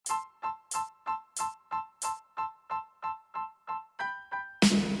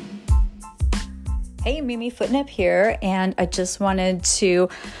Hey, Mimi Footnip here, and I just wanted to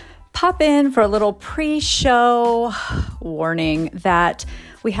pop in for a little pre-show warning that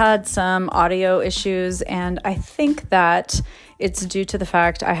we had some audio issues, and I think that it's due to the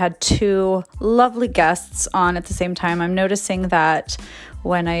fact I had two lovely guests on at the same time. I'm noticing that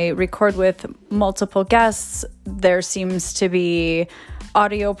when I record with multiple guests, there seems to be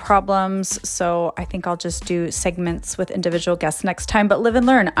audio problems, so I think I'll just do segments with individual guests next time, but live and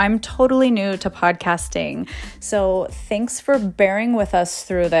learn. I'm totally new to podcasting, so thanks for bearing with us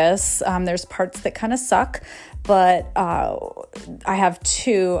through this. There's parts that kind of suck, but I have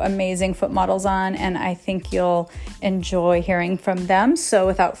two amazing foot models on, and I think you'll enjoy hearing from them. So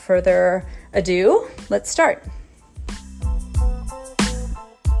without further ado, let's start.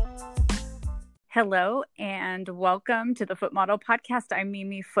 Hello and welcome to the Foot Model Podcast. I'm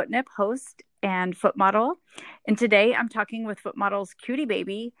Mimi Footnip, host and foot model. And today I'm talking with foot models Cutie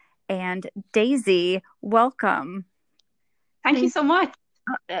Baby and Daisy. Welcome. Thank you so much.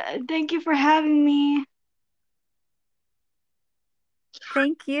 Thank you for having me.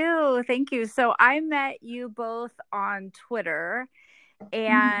 Thank you. Thank you. So I met you both on Twitter.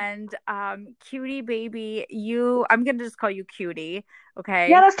 And Cutie Baby, I'm going to just call you Cutie, okay?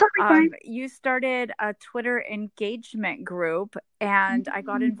 Yeah, that's totally fine. You started a Twitter engagement group, and I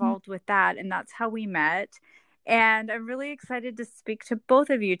got involved with that, and that's how we met. And I'm really excited to speak to both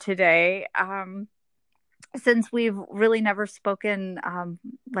of you today, since we've really never spoken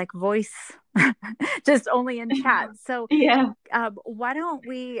like voice, just only in chat. So yeah, why don't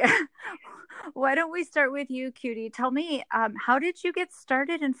we start with you, Cutie? Tell me, how did you get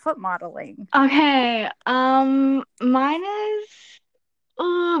started in foot modeling? Okay. Mine is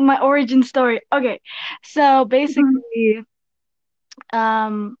my origin story. Okay, so basically,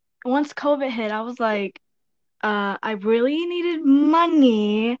 once COVID hit, I was like, I really needed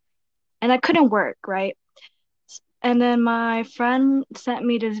money, and I couldn't work, right? And then my friend sent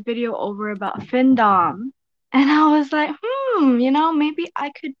me this video over about FinDom. And I was like, maybe I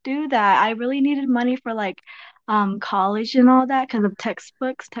could do that. I really needed money for like college and all that because of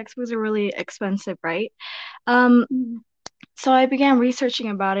textbooks. Textbooks are really expensive, right? Um, so I began researching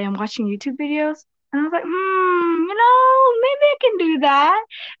about it and watching YouTube videos. And I was like, maybe I can do that.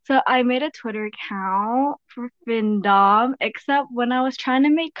 So I made a Twitter account for FinDom, except when I was trying to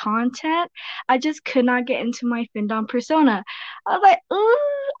make content, I just could not get into my FinDom persona. I was like, ooh,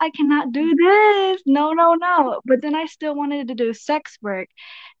 I cannot do this. No, no, no. But then I still wanted to do sex work.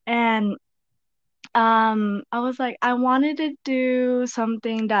 And I was like, I wanted to do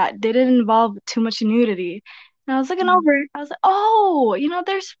something that didn't involve too much nudity. And I was looking over it. I was like, oh,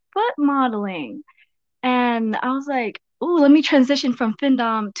 there's foot modeling. And I was like, ooh, let me transition from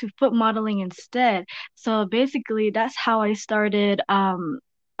FinDom to foot modeling instead. So basically, that's how I started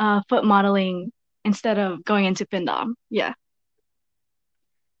foot modeling instead of going into FinDom. Yeah.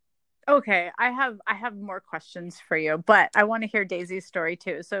 Okay, I have more questions for you, but I want to hear Daisy's story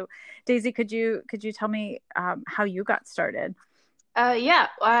too. So, Daisy, could you tell me how you got started? Yeah,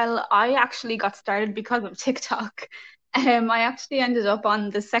 well, I actually got started because of TikTok. I actually ended up on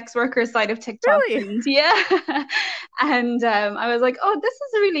the sex worker side of TikTok, Really? and yeah, and I was like, oh, this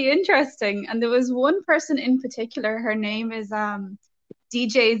is really interesting. And there was one person in particular. Her name is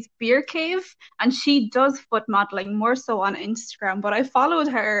DJ's Beer Cave, and she does foot modeling more so on Instagram. But I followed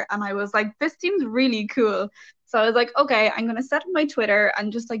her, and I was like, this seems really cool. So I was like, okay, I'm gonna set up my Twitter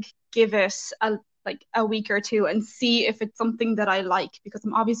and just like give it a week or two and see if it's something that I like, because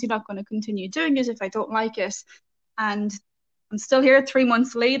I'm obviously not going to continue doing it if I don't like it. And I'm still here 3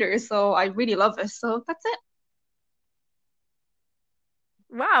 months later, so I really love it. So that's it.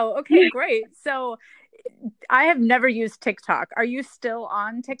 Wow. Okay, great. So I have never used TikTok. Are you still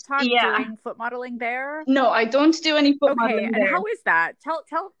on TikTok Yeah. doing foot modeling there? No, I don't do any foot Okay, modeling and there. how is that? Tell.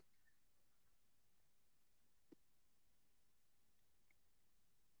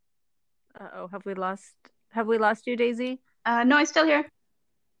 Uh-oh, have we lost you, Daisy? No, I'm still here.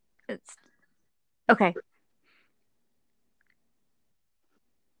 It's okay.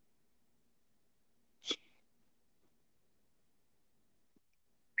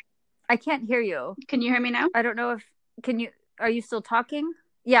 I can't hear you. Can you hear me now? I don't know if are you still talking?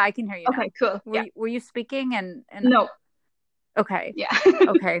 Yeah, I can hear you now. Okay, cool. Were were you speaking and No. okay. Yeah.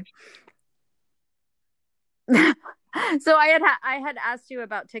 Okay. So I had asked you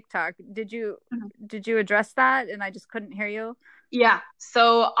about TikTok. Did you address that and I just couldn't hear you? Yeah.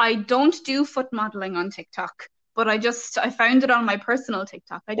 So I don't do foot modeling on TikTok, but I found it on my personal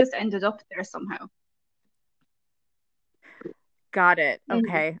TikTok. I just ended up there somehow. Got it.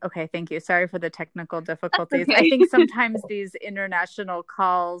 Okay. Okay. Thank you. Sorry for the technical difficulties. Okay. I think sometimes these international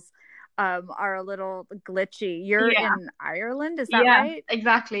calls are a little glitchy. You're Yeah, in Ireland, is that yeah, right?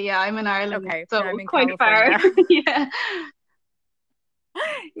 exactly. Yeah, I'm in Ireland, Okay, and I'm so in quite far. California. Yeah.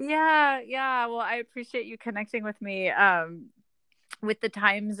 Yeah, yeah. Well, I appreciate you connecting with me with the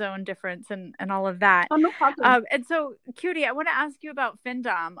time zone difference and all of that. Oh, no problem. And so, Cutie, I want to ask you about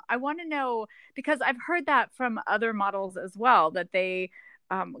FinDom. I want to know because I've heard that from other models as well that they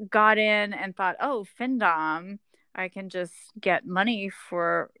got in and thought, oh, FinDom, I can just get money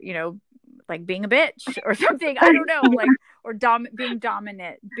for, like being a bitch or something. I don't know, like or being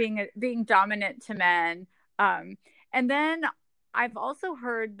dominant, being dominant to men. And then I've also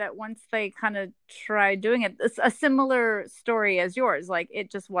heard that once they kind of tried doing it, it's a similar story as yours. Like it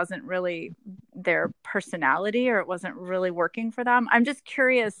just wasn't really their personality or it wasn't really working for them. I'm just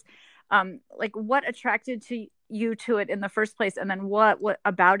curious, like what attracted to you to it in the first place, and then what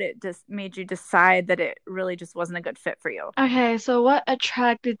about it just made you decide that it really just wasn't a good fit for you? Okay, so what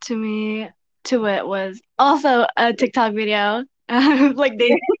attracted to me to it was also a TikTok video. Like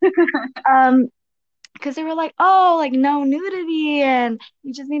they um because they were like, oh, like no nudity and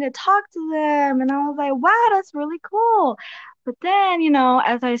you just need to talk to them. And I was like, wow, that's really cool. But then,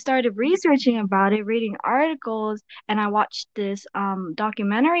 as I started researching about it, reading articles, and I watched this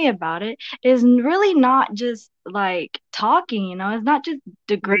documentary about it, is really not just like talking, it's not just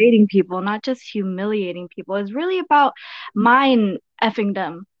degrading people, not just humiliating people. It's really about mind effing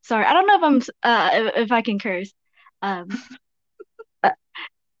them. Sorry, I don't know if if I can curse. Um,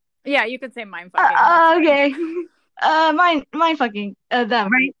 Yeah, you could say mind fucking. That's fine. okay. Mind fucking them,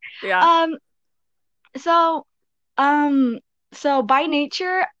 right? Yeah. Um, so, um, so by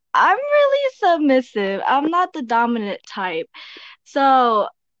nature, I'm really submissive. I'm not the dominant type. So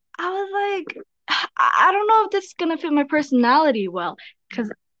I was like, I don't know if this is gonna fit my personality well,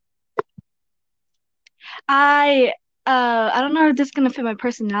 because I I don't know if this is gonna fit my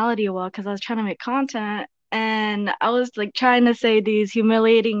personality well because I was trying to make content and I was like trying to say these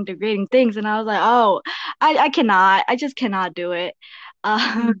humiliating, degrading things, and I was like, oh, I cannot, I just cannot do it.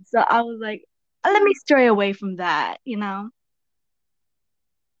 So I was like, let me stray away from that.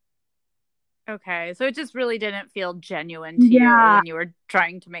 Okay, so it just really didn't feel genuine to you Yeah. when you were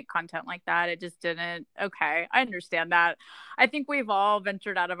trying to make content like that. It just didn't. Okay, I understand that. I think we've all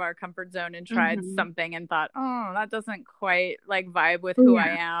ventured out of our comfort zone and tried Hmm. something and thought, "Oh, that doesn't quite like vibe with who I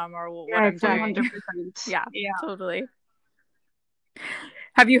Yeah. am or what Yeah, I'm doing." exactly. 100%. Yeah, Yeah. totally.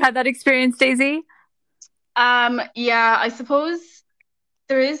 Have you had that experience, Daisy? Yeah, I suppose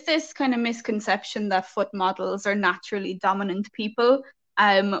there is this kind of misconception that foot models are naturally dominant people.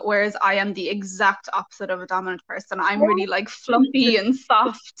 Whereas I am the exact opposite of a dominant person. I'm really like fluffy and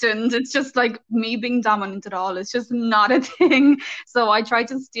soft, and it's just like me being dominant at all. It's just not a thing. So I try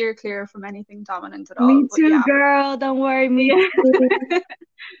to steer clear from anything dominant at all. Me But Mm. yeah. Yeah. too, girl. Don't worry, me Yeah. too.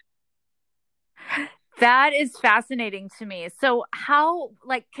 That is fascinating to me. So how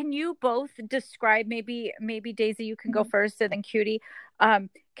like can you both describe maybe Daisy you can go first and then Cutie.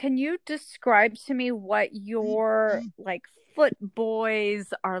 Can you describe to me what your like foot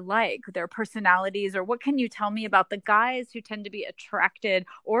boys are like, their personalities, or what can you tell me about the guys who tend to be attracted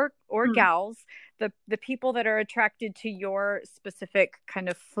or Mm. gals, the people that are attracted to your specific kind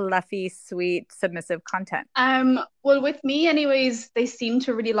of fluffy, sweet, submissive content? Well, with me, anyways, they seem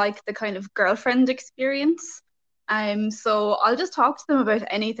to really like the kind of girlfriend experience. So I'll just talk to them about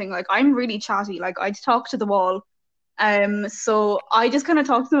anything. Like I'm really chatty. Like I talk to the wall. So I just kind of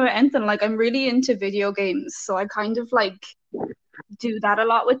talk to them about anything. Like I'm really into video games, so I kind of like do that a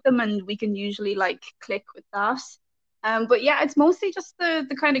lot with them, and we can usually like click with that. But yeah, it's mostly just the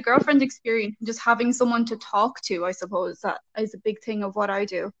kind of girlfriend experience, just having someone to talk to. I suppose that is a big thing of what I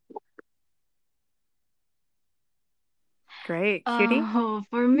do. Great. Cutie? Oh,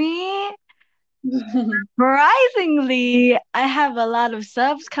 for me, surprisingly, I have a lot of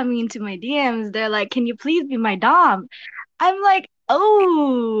subs coming into my DMs. They're like, "Can you please be my dom?" I'm like,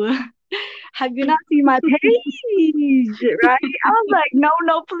 "Oh, have you not seen my page?" Right? I was like, "No,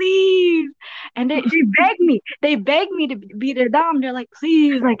 no, please." And they beg me. They beg me to be their dom. They're like,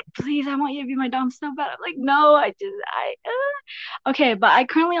 "Please, like, please, I want you to be my dom so bad." I'm like, "No, okay." But I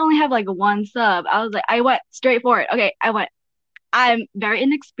currently only have like one sub. I was like, I went straight for it. Okay, I went. I'm very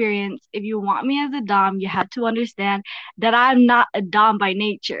inexperienced. If you want me as a Dom, you have to understand that I'm not a Dom by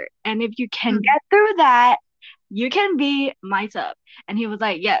nature. And if you can get through that, you can be my sub. And he was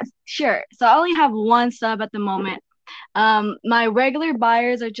like, yes, sure. So I only have one sub at the moment. My regular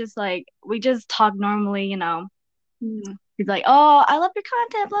buyers are just like, we just talk normally. He's like, oh, I love your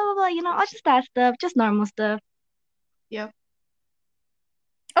content, blah, blah, blah. All just that stuff, just normal stuff. Yep.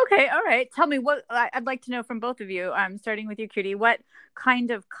 Okay, all right. Tell me I'd like to know from both of you. Starting with you, Cutie. What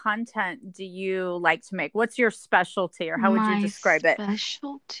kind of content do you like to make? What's your specialty, or how would you My describe it?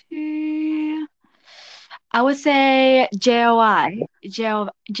 specialty, I would say JOI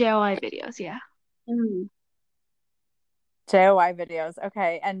videos, yeah. Mm. JOI videos.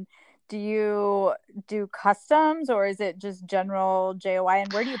 Okay. And do you do customs or is it just general JOI?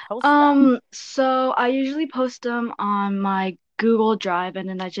 And where do you post them? So I usually post them on my Google Drive and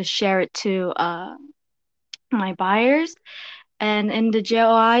then I just share it to my buyers. And in the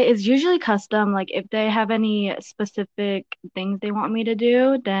JOI is usually custom. Like if they have any specific things they want me to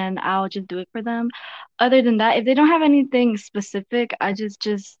do, then I'll just do it for them. Other than that, if they don't have anything specific, I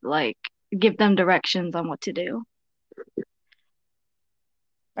just like give them directions on what to do.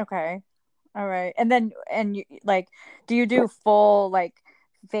 Okay. All right. And then, and you like, do you do full like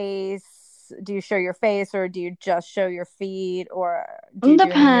face? Do you show your face or do you just show your feet or do It you do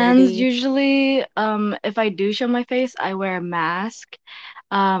any depends. nudity? Usually, if I do show my face, I wear a mask.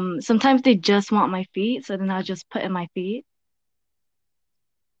 Sometimes they just want my feet, so then I'll just put in my feet.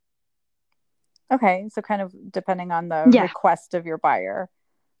 Okay. So kind of depending on the Yeah. request of your buyer.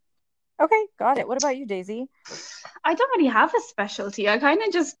 Okay. Got it. What about you, Daisy? I don't really have a specialty. I kind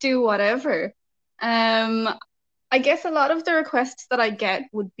of just do whatever. Um, I guess a lot of the requests that I get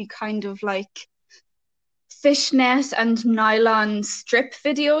would be kind of like fishnet and nylon strip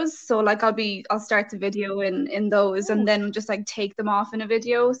videos. So like I'll start the video in those and Ooh. then just like take them off in a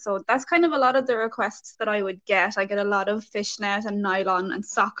video. So that's kind of a lot of the requests that I would get. I get a lot of fishnet and nylon and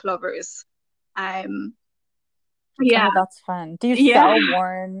sock lovers. Um, yeah, Oh, that's fun.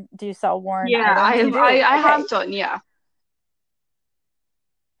 yeah, Do you sell worn yeah. items? You I do. I Okay. have done. Yeah,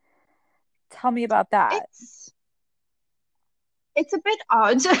 Tell me about that. it's it's a bit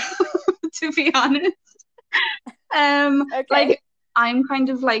odd to be honest. Okay. Like I'm kind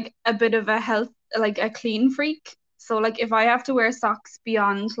of like a bit of a health, like a clean freak. So like if I have to wear socks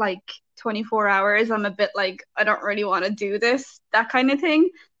beyond like 24 hours, I'm a bit like I don't really want to do this, that kind of thing.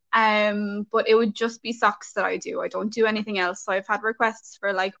 But it would just be socks that I do. I don't do anything else. So I've had requests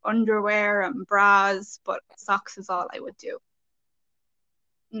for like underwear and bras, but socks is all I would do.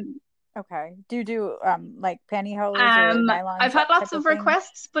 Mm. Okay. Do you do like pantyhose or I've nylons, had that lots type of of thing?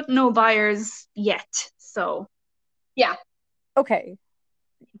 requests, but no buyers yet. So yeah. Okay.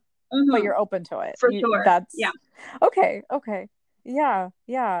 But Hmm. you're open to it. For You sure. Yeah. that's okay. Okay. Yeah,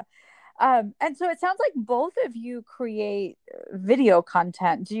 yeah. And so it sounds like both of you create video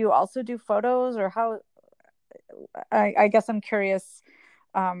content. Do you also do photos or how I guess I'm curious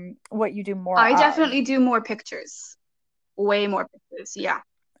what you do more I of. definitely do more pictures, way more pictures. Yeah.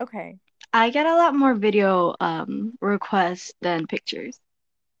 Okay. I get a lot more video requests than pictures.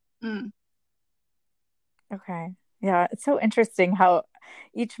 Mm. Okay. Yeah, it's so interesting how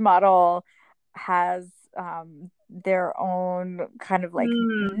each model has their own kind of like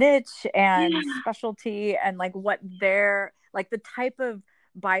Mm. niche and Yeah. specialty and like what their like the type of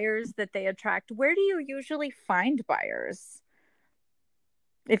buyers that they attract. Where do you usually find buyers?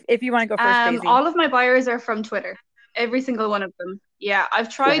 If you want to go first, Daisy. All of my buyers are from Twitter. Every single one of them. Yeah, I've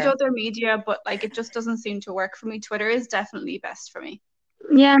tried Twitter. other media, but like it just doesn't seem to work for me. Twitter is definitely best for me.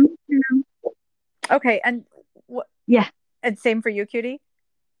 Yeah. Okay, and what Yeah. and same for you, Cutie?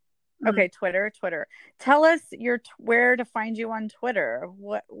 Mm. Okay, Twitter. Tell us where to find you on Twitter.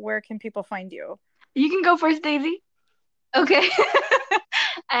 Where can people find you? You can go first, Daisy. Okay.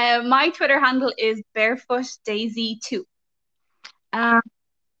 My Twitter handle is Barefoot Daisy 2, Um,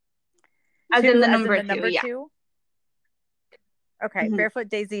 as in Two the as in number the two. number Yeah. two? Okay, Hmm. Barefoot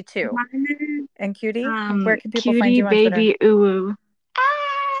Daisy 2. mine is And Cutie, where can people find cutie you on Twitter? baby uwu.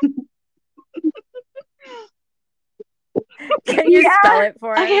 Ah, Can you yeah. spell it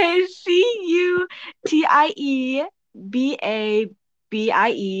for us? Okay,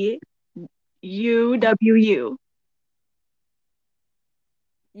 CUTIEBABIEUWU.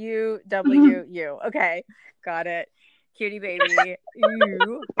 UWU. Okay, got it. Cutie baby.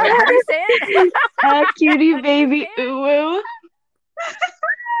 Ooh. Wait, how do you say it? Cutie How do you baby say uwu.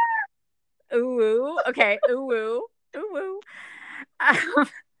 it? Ooh. Okay. Ooh. Ooh. Um,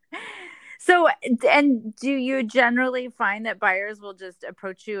 so, and do you generally find that buyers will just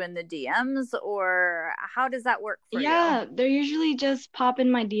approach you in the DMs, or how does that work for you? Yeah, they're usually just pop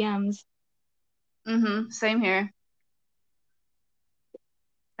in my DMs. Same here.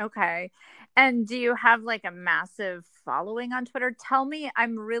 Okay. And do you have like a massive following on Twitter? Tell me,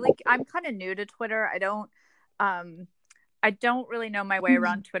 I'm kind of new to Twitter. Um I don't really know my way Mhm.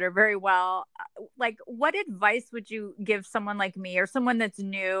 around Twitter very well. Like what advice would you give someone like me or someone that's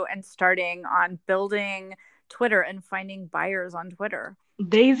new and starting on building Twitter and finding buyers on Twitter?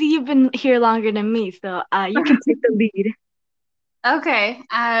 Daisy, you've been here longer than me, so you can take the lead. Okay.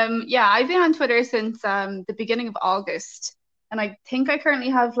 Yeah, I've been on Twitter since the beginning of August, and I think I currently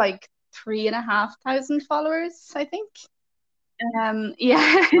have like 3,500 followers, I think.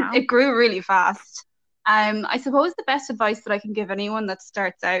 Yeah, Wow. it grew really fast. I suppose the best advice that I can give anyone that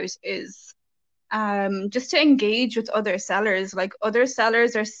starts out is just to engage with other sellers. Like other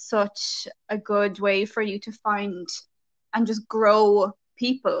sellers are such a good way for you to find and just grow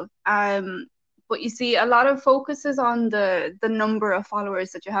people. But you see, a lot of focus is on the number of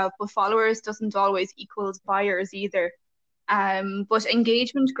followers that you have, but followers doesn't always equals buyers either. But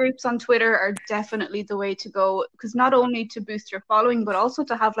engagement groups on Twitter are definitely the way to go because not only to boost your following, but also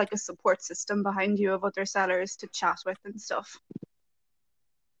to have like a support system behind you of other sellers to chat with and stuff.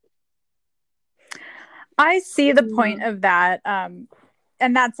 I see the point of that.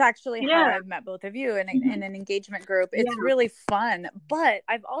 And that's actually how Yeah. I've met both of you in an engagement group. It's really fun. But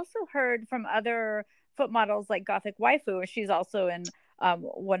I've also heard from other foot models like Gothic Waifu. She's also in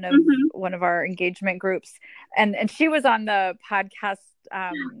one of our engagement groups, and she was on the podcast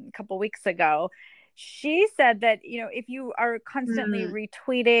a couple weeks ago. She said that, you know, if you are constantly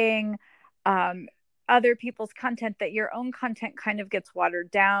retweeting other people's content, that your own content kind of gets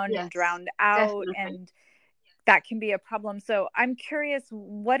watered down and drowned out, and that can be a problem. So I'm curious,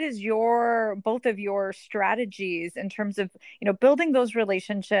 what is both of your strategies in terms of, you know, building those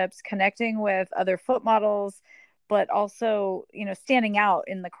relationships, connecting with other foot models, but also, you know, standing out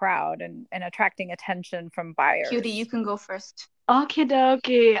in the crowd and attracting attention from buyers? Cutie, you can go first. Okie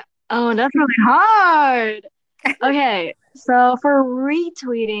dokie. Oh, that's really hard. Okay, so for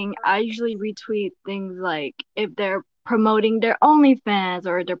retweeting, I usually retweet things like if they're promoting their OnlyFans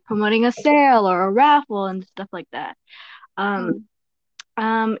or they're promoting a sale or a raffle and stuff like that. I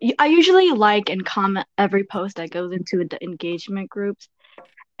usually like and comment every post that goes into the engagement groups.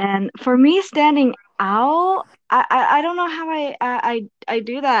 And for me, standing out, I don't know how I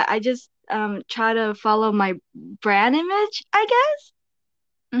do that. I just try to follow my brand image, I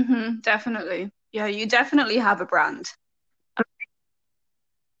guess. Definitely. Yeah, you definitely have a brand.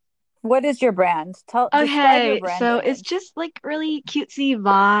 What is your brand? Describe your brand so image. it's just like really cutesy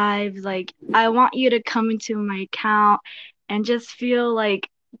vibes. Like I want you to come into my account and just feel like,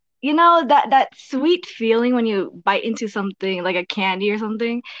 you know, that sweet feeling when you bite into something like a candy or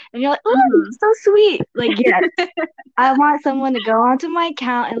something, and you're like, oh, it's so sweet. Like, yes, I want someone to go onto my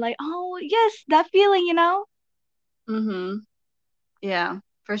account and like, oh, yes, that feeling, you know? Yeah,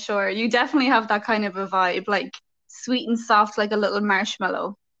 for sure. You definitely have that kind of a vibe, like sweet and soft, like a little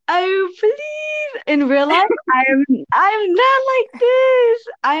marshmallow. Oh, please. In real life, I'm not like this.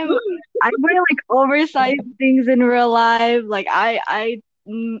 I wear like oversized things in real life. Like I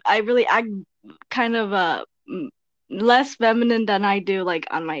really act kind of less feminine than I do like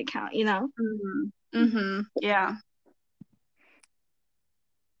on my account, you know? Yeah.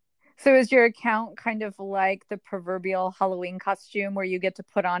 So is your account kind of like the proverbial Halloween costume where you get to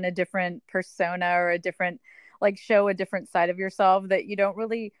put on a different persona or a different, like, show a different side of yourself that you don't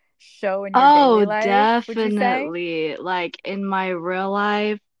really show in your daily life, would you say? Definitely. Like in my real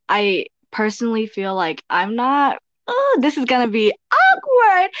life, I personally feel like I'm not, oh, this is gonna be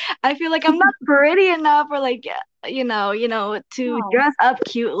awkward. I feel like I'm not pretty enough or like, to dress up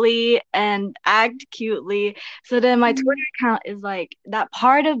cutely and act cutely. So then my Twitter account is like that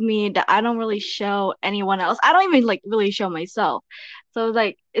part of me that I don't really show anyone else. I don't even like really show myself. So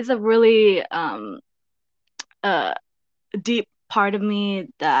like it's a really deep part of me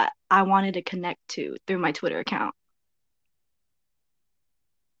that I wanted to connect to through my Twitter account.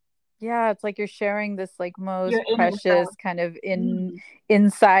 Yeah, it's like you're sharing this like most precious kind of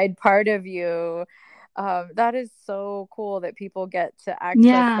inside part of you. That is so cool that people get to access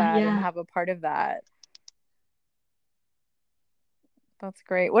that and have a part of that. That's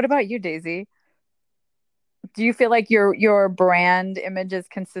great. What about you, Daisy? Do you feel like your brand image is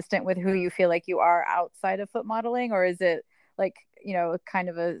consistent with who you feel like you are outside of foot modeling, or is it like, you know, kind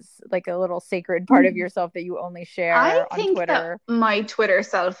of a little sacred part of yourself that you only share on Twitter? That my Twitter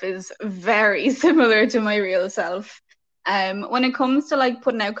self is very similar to my real self. When it comes to like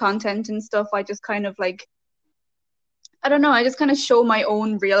putting out content and stuff, I just kind of like, I don't know, I just kind of show my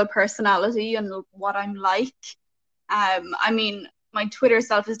own real personality and what I'm like. I mean, my Twitter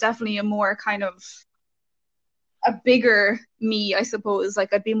self is definitely a more kind of a bigger me, I suppose.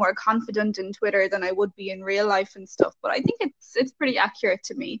 Like I'd be more confident in Twitter than I would be in real life and stuff. But I think it's pretty accurate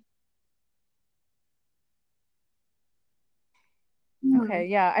to me. Okay,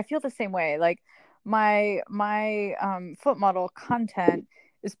 yeah, I feel the same way. Like my foot model content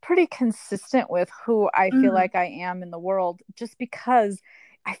is pretty consistent with who I feel Mm. like I am in the world, just because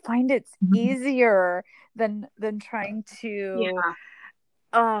I find it's easier than trying to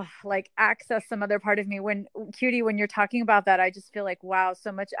Yeah. like access some other part of me. When Cutie, when you're talking about that, I just feel like, wow,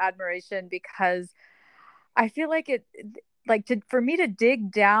 so much admiration, because I feel like it like to for me to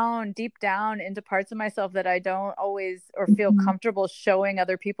dig down deep down into parts of myself that I don't always or feel Mhm. comfortable showing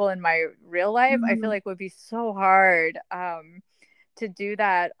other people in my real life, I feel Mm. like would be so hard to do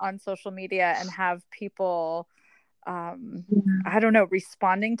that on social media and have people um Yeah. I don't know,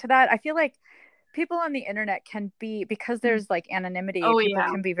 responding to that. I feel like people on the internet can be, because Mm. there's like anonymity, Oh people yeah.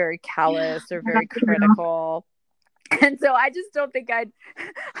 can be very callous or very That's true. critical. And so I just don't think I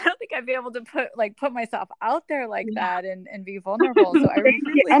don't think I'd be able to put myself out there like Yeah. that and be vulnerable. So I really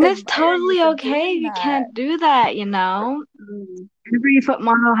And it's admire you totally for okay if doing you that. can't do that, you know? Mm. Every foot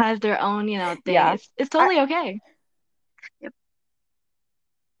model has their own, thing. Yeah. It's I totally okay. Yep.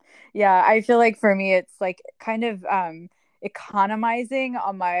 yeah, I feel like for me it's like kind of economizing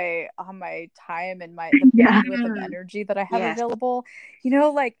on my time and my the Yeah. bandwidth of Mm. energy that I have Yes. available.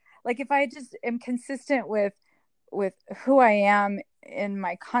 Like if I just am consistent with who I am in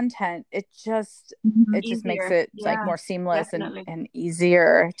my content, Mhm. it just makes Easier. it like Yeah, more seamless definitely. and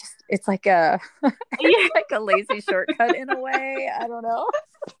easier. Just it's like a Yeah. it's like a lazy shortcut in a way. I don't know.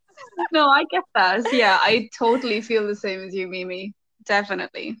 No, I get that. Yeah, I totally feel the same as you, Mimi.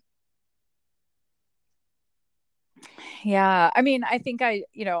 Definitely. Yeah. I mean, I think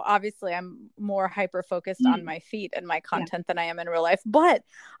obviously I'm more hyper focused on Mm. my feet and my Yeah. content than I am in real life, but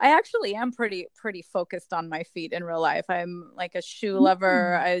I actually am pretty focused on my feet in real life. I'm like a shoe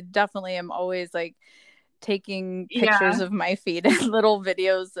lover. Mm. I definitely am always like taking pictures Yeah. of my feet and little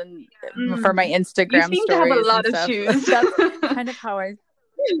videos and for my Mm. You Instagram seem to have a stories and lot of stuff. shoes. That's kind of how I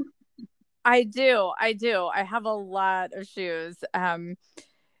do. I do. I have a lot of shoes.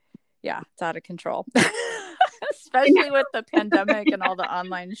 Yeah, it's out of control. Especially with the pandemic and all the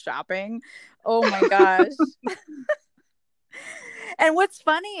online shopping. Oh my gosh. And what's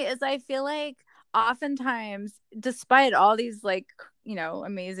funny is I feel like oftentimes, despite all these like,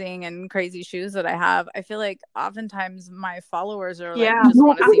 amazing and crazy shoes that I have, I feel like oftentimes my followers are like, Yeah, just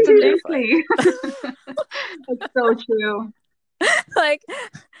want to see me barefoot. absolutely. That's so true. Like,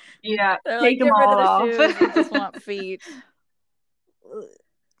 Yeah, they're take like, them get rid of all the off. shoes. We just want feet.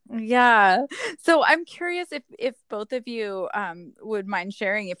 Yeah. So I'm curious if both of you would mind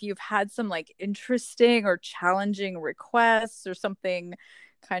sharing if you've had some like interesting or challenging requests or something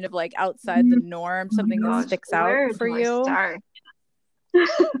kind of like outside the Mm. norm, Oh my something that God. God, sticks out where for do I you. start?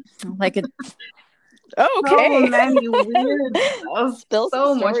 Like it Oh, So okay. many weird stuff. Spill some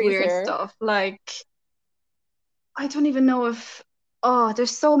So much stories weird here. stuff. Like, I don't even know if, oh,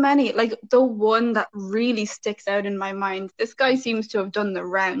 there's so many. Like, the one that really sticks out in my mind, this guy seems to have done the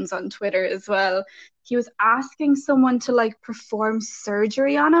rounds on Twitter as well. He was asking someone to like perform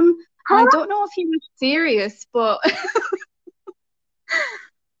surgery on him. And I Huh? don't know if he was serious, but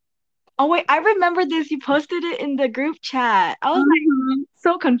Oh wait, I remember this. You posted it in the group chat. I was like Mhm.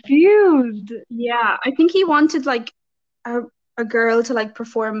 so confused. Yeah, I think he wanted like a, a girl to like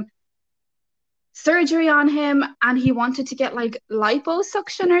perform surgery on him, and he wanted to get like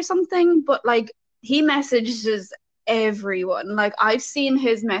liposuction or something, but like he messages everyone. Like I've seen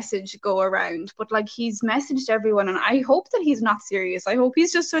his message go around, but like he's messaged everyone, and I hope that he's not serious. I hope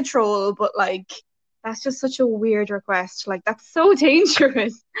he's just a troll, but like that's just such a weird request. Like that's so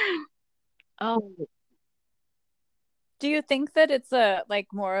dangerous. Oh, Do you think that it's a like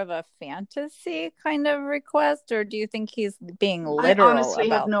more of a fantasy kind of request, or do you think he's being I literal honestly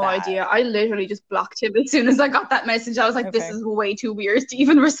have about no that? idea. I literally just blocked him as soon as I got that message. I was like, this Okay. is way too weird to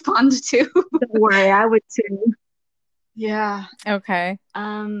even respond to. don't worry, I would too. Yeah. Okay.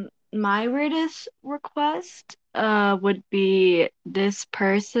 My weirdest request would be this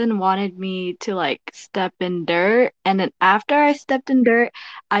person wanted me to like step in dirt, and then after I stepped in dirt,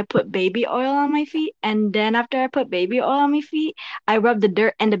 I put baby oil on my feet, and then after I put baby oil on my feet, I rub the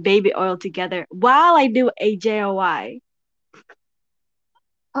dirt and the baby oil together while I do a JOY.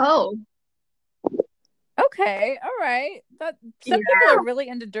 Oh, Okay. All right. That yeah. some people are really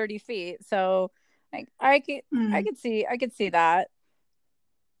into dirty feet, so like I Hmm. could see that.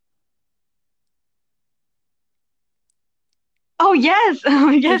 Oh yes,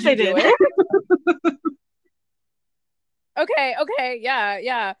 Did yes you I do did. it? Okay, okay, yeah,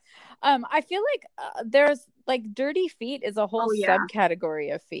 yeah. I feel like there's like dirty feet is a whole Oh, yeah.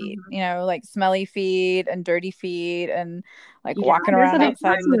 subcategory of feet. Mhm. Like smelly feet and dirty feet and like Yeah, walking there's around an Big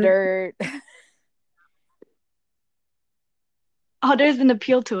outside in the time. appeal. dirt. Oh, there's an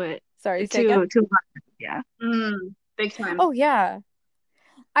appeal to it. Sorry, say again. To yeah. Mm, big time. Oh yeah.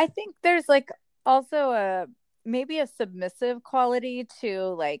 I think there's like also a maybe a submissive quality to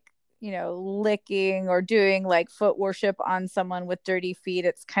like, licking or doing like foot worship on someone with dirty feet.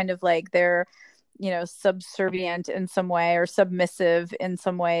 It's kind of like they're, subservient in some way or submissive in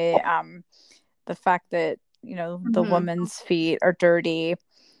some way. The fact that, the Mm-hmm. woman's feet are dirty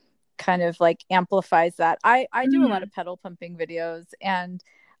kind of like amplifies that. I do a lot Mm-hmm. of pedal pumping videos, and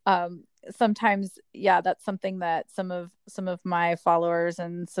sometimes, yeah, that's something that some of my followers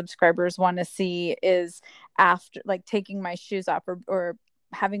and subscribers want to see is after like taking my shoes off or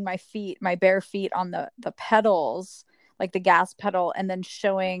having my bare feet on the pedals, like the gas pedal, and then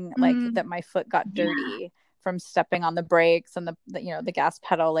showing like Mm-hmm. that my foot got Yeah. dirty from stepping on the brakes and the gas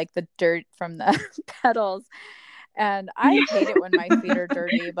pedal, like the dirt from the pedals. And I hate it when my feet are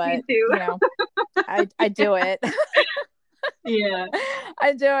dirty, Me but too. I do it. Yeah.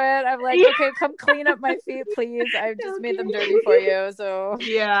 I do it. I'm like, Yeah. okay, come clean up my feet, please. I've just made them dirty Okay. for you. So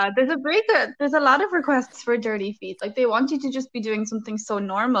Yeah, there's a lot of requests for dirty feet. Like they want you to just be doing something so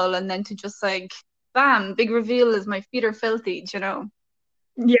normal and then to just like bam, big reveal is my feet are filthy, you know?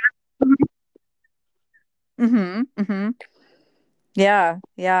 Yeah. mm-hmm. Yeah,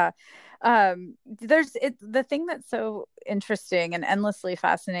 yeah. There's the thing that's so interesting and endlessly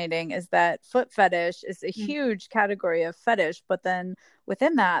fascinating is that foot fetish is a Mm. huge category of fetish, but then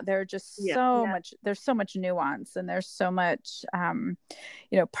within that there are just Yeah. Yeah. there's so much nuance, and there's so much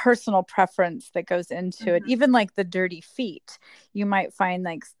personal preference that goes into it. Mhm. Even like the dirty feet, you might find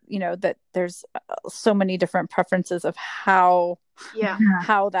like, that there's so many different preferences of Yeah.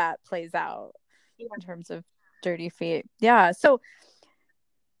 how that plays out Yeah. in terms of dirty feet. Yeah. So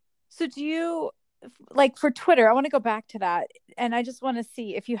do you like for Twitter? I want to go back to that. And I just want to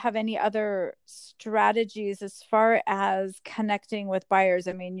see if you have any other strategies as far as connecting with buyers.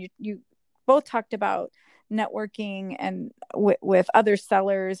 I mean, you both talked about networking and with other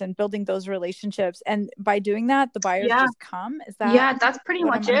sellers and building those relationships. And by doing that, the buyers Yeah. just come. Is that Yeah, that's pretty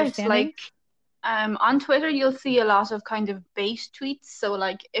what I'm much it. understanding? Like on Twitter, you'll see a lot of kind of bait tweets. So,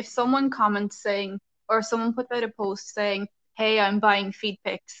 like, if someone comments saying, or someone puts out a post saying, "Hey, I'm buying feed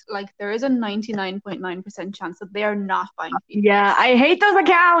pics," like, there is a 99.9% chance that they are not buying feed Yeah, pics. I hate those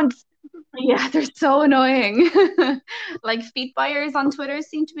accounts. Yeah, they're so annoying. Like, feed buyers on Twitter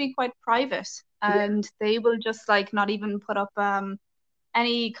seem to be quite private, and they will just like not even put up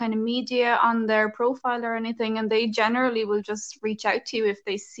any kind of media on their profile or anything, and they generally will just reach out to you if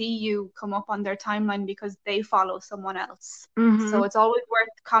they see you come up on their timeline because they follow someone else. Mm-hmm. So it's always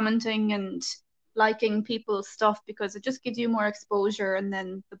worth commenting and liking people's stuff because it just gives you more exposure and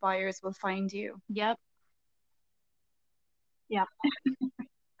then the buyers will find you. Yep. Yeah.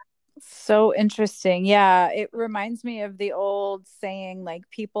 So interesting. Yeah, it reminds me of the old saying like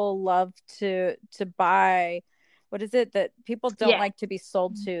people love to buy. What is it that people don't Yeah. like to be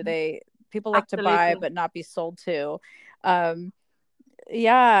sold to? People like to buy Absolutely. but not be sold to. Um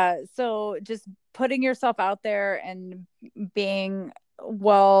yeah, so just putting yourself out there and being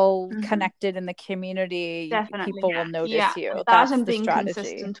well Hmm. connected in the community, Definitely. people will Yeah, notice you. that That's and the being strategy.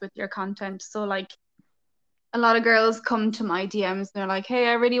 consistent with your content. So like a lot of girls come to my DMs and they're like, "Hey,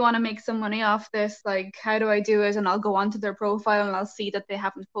 I really want to make some money off this. Like, how do I do it?" And I'll go onto their profile and I'll see that they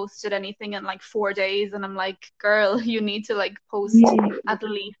haven't posted anything in like 4 days. And I'm like, "Girl, you need to like post at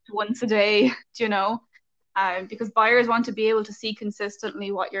least once a day, do you know?" Because buyers want to be able to see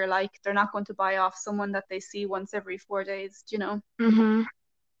consistently what you're like. They're not going to buy off someone that they see once every 4 days, do you know? Mm-hmm.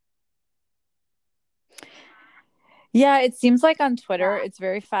 Yeah, it seems like on Twitter, Yeah. it's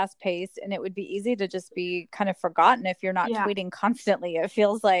very fast paced and it would be easy to just be kind of forgotten if you're not Yeah. tweeting constantly. It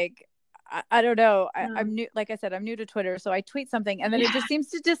feels like, I don't know. Mm. I'm new, like I said, I'm new to Twitter. So I tweet something and then it Yeah. just seems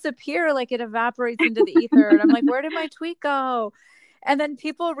to disappear, like it evaporates into the ether. And I'm like, where did my tweet go? And then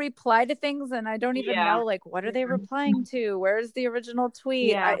people reply to things and I don't even Yeah. know, like, what are they replying to? Where's the original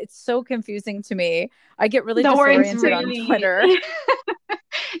tweet? Yeah. It's so confusing to me. I get really Don't worry, It's disoriented it's on really Twitter.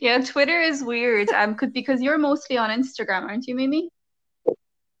 yeah, Twitter is weird. Because you're mostly on Instagram, aren't you, Mimi?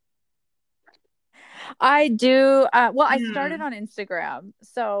 I do. Well, I started Mm. on Instagram.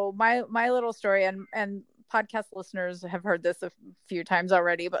 So my little story, and podcast listeners have heard this a few times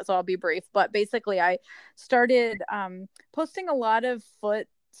already, but so I'll be brief. But basically, I started posting a lot of foot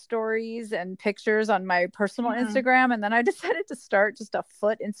stories and pictures on my personal Mhm. Instagram, and then I decided to start just a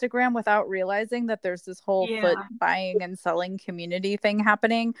foot Instagram without realizing that there's this whole foot Yeah. buying and selling community thing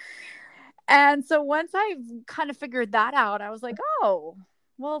happening. And so once I kind of figured that out, I was like, oh,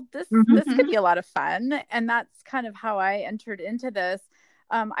 well, this Mm-hmm. this could be a lot of fun. And that's kind of how I entered into this.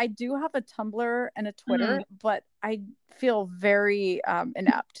 I do have a Tumblr and a Twitter, but I feel very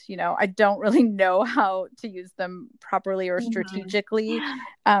inept. I don't really know how to use them properly or strategically.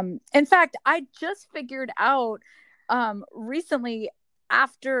 In fact, I just figured out recently,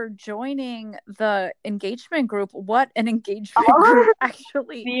 after joining the engagement group, what an engagement group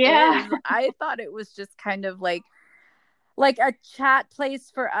actually is. I thought it was just kind of like a chat place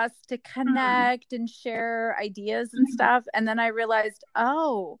for us to connect and share ideas and stuff. And then I realized,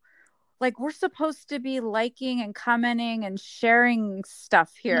 like we're supposed to be liking and commenting and sharing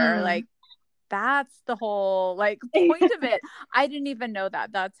stuff here. Like that's the whole point of it. I didn't even know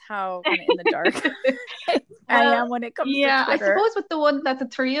that. That's how kind of in the dark I am when it comes to Twitter. I suppose with the one that the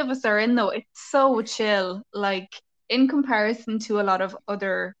three of us are in, though, it's so chill. Like in comparison to a lot of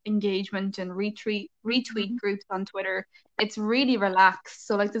other engagement and retweet groups on Twitter, it's really relaxed.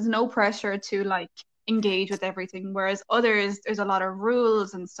 So like there's no pressure to like engage with everything. Whereas others, there's a lot of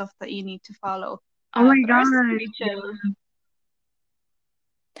rules and stuff that you need to follow. Oh my god.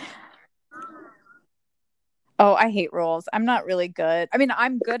 Oh, I hate rules. I'm not really good. I mean,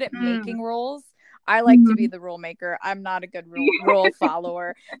 I'm good at making rules. I like to be the rule maker. I'm not a good rule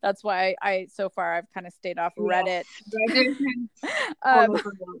follower. That's why so far I've kind of stayed off Reddit.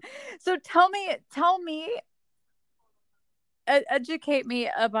 So tell me, educate me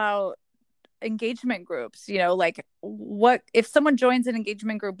about engagement groups. Like what if someone joins an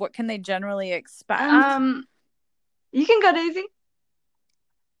engagement group, what can they generally expect? You can go, Daisy.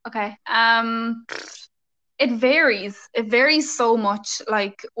 Okay. It varies so much.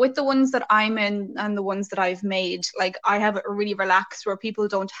 Like with the ones that I'm in and the ones that I've made, like I have it really relaxed where people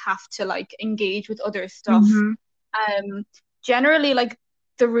don't have to like engage with other stuff. Generally, like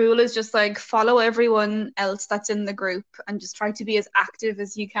the rule is just like follow everyone else that's in the group and just try to be as active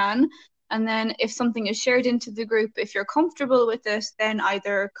as you can. And then if something is shared into the group, if you're comfortable with it, then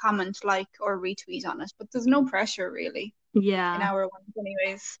either comment, like, or retweet on it. But there's no pressure really. Yeah. In our ones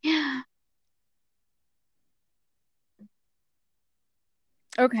anyways. Yeah.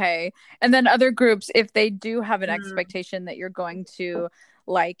 Okay. And then other groups, if they do have an expectation that you're going to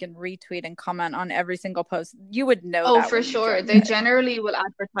like and retweet and comment on every single post, you would know that. Oh, for sure. They generally will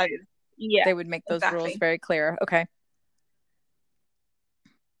advertise. Yeah. They would make those rules very clear. Okay.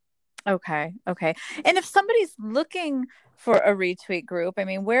 And if somebody's looking for a retweet group, I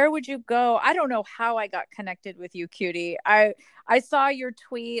mean, where would you go? I don't know how I got connected with you, Cutie. I saw your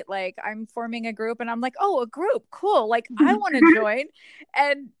tweet, like, I'm forming a group, and I'm like, oh, a group, cool. Like, I want to join.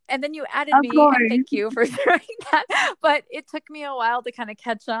 And then you added me, and thank you for doing that. But it took me a while to kind of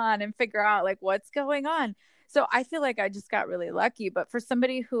catch on and figure out like what's going on. So I feel like I just got really lucky. But for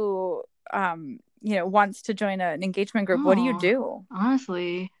somebody who wants to join an engagement group, what do you do?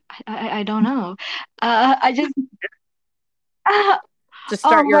 Honestly, I don't know. I just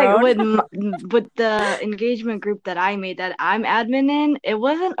start your own. With the engagement group that I made that I'm admin in. It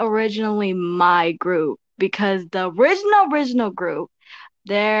wasn't originally my group because the original group,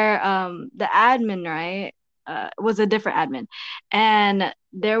 the admin, right, was a different admin, and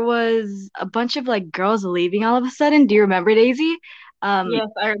there was a bunch of like girls leaving all of a sudden. Do you remember, Daisy? Yes,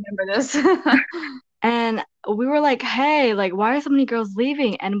 I remember this. And we were like, hey, like, why are so many girls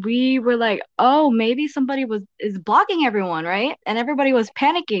leaving? And we were like, oh, maybe somebody is blocking everyone, right? And everybody was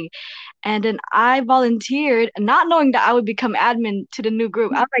panicking. And then I volunteered, not knowing that I would become admin to the new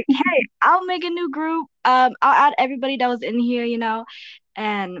group. I was like, hey, I'll make a new group. I'll add everybody that was in here,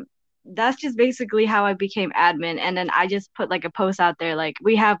 and that's just basically how I became admin. And then I just put like a post out there, like,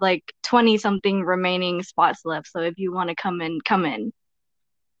 we have like 20 something remaining spots left. So if you want to come in, come in.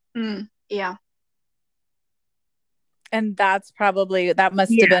 Yeah. And that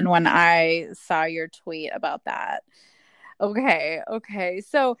must have been when I saw your tweet about that. Okay.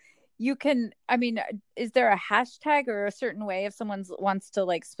 So you can, I mean, is there a hashtag or a certain way if someone wants to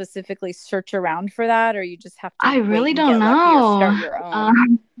like specifically search around for that, or you just have to I really don't know. Start your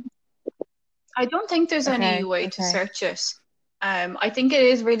own? I don't think there's any way to search it. I think it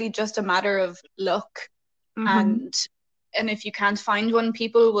is really just a matter of luck. And if you can't find one,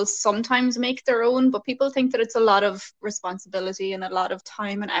 people will sometimes make their own, but people think that it's a lot of responsibility and a lot of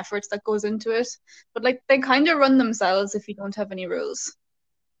time and efforts that goes into it. But like they kind of run themselves if you don't have any rules.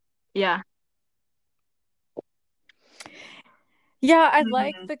 Yeah. Yeah, I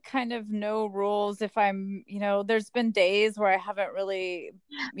like the kind of no rules. If I'm, there's been days where I haven't really,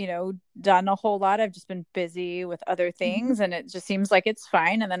 done a whole lot. I've just been busy with other things and it just seems like it's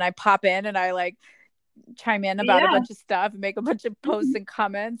fine. And then I pop in and I like chime in about a bunch of stuff and make a bunch of posts and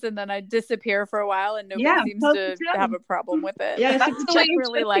comments, and then I disappear for a while and nobody seems to have a problem with it. Yeah, that's the way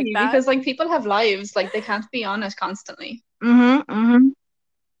really like that, because like people have lives, like they can't be on it constantly.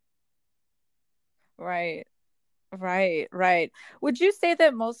 Right. Right. Right. Would you say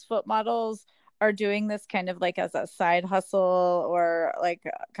that most foot models are doing this kind of like as a side hustle or like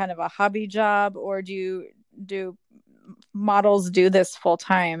kind of a hobby job, or do models do this full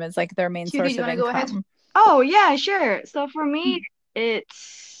time as like their main Cutie, do source you of want to go ahead? income? Oh, yeah, sure. So for me,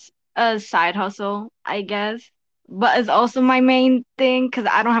 it's a side hustle, I guess, but it's also my main thing because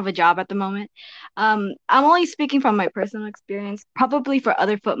I don't have a job at the moment. I'm only speaking from my personal experience. Probably for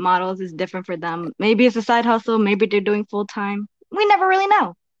other foot models, it's different for them. Maybe it's a side hustle, maybe they're doing full time. We never really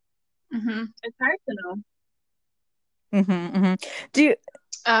know. It's hard to know. Mm-hmm. Do you,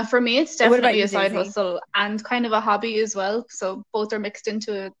 For me, it's what about definitely you, a side Daisy? hustle and kind of a hobby as well. So both are mixed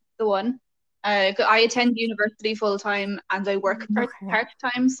into the one. I attend university full time and I work Okay. part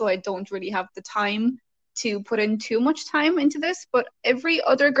time, so I don't really have the time to put in too much time into this. But every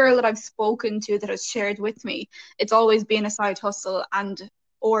other girl that I've spoken to that has shared with me, it's always been a side hustle and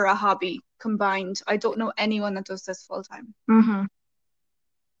or a hobby combined. I don't know anyone that does this full time. Hmm.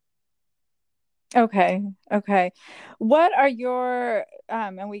 Okay. Okay. What are your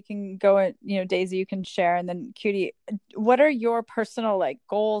and we can go in, Daisy, you can share, and then Cutie, what are your personal like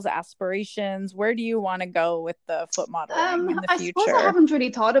goals, aspirations? Where do you want to go with the foot modeling in the I suppose I future? haven't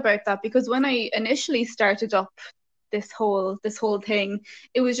really thought about that because when I initially started up this whole thing,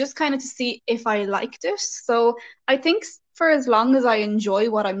 it was just kind of to see if I liked it. So I think for as long as I enjoy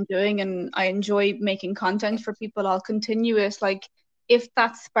what I'm doing and I enjoy making content for people, I'll continue it. Like if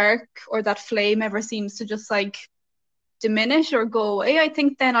that spark or that flame ever seems to just like diminish or go away, I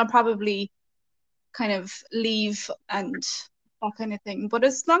think then I'll probably kind of leave and that kind of thing. But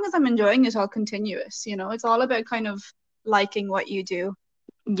as long as I'm enjoying it, I'll continue it. It's all about kind of liking what you do.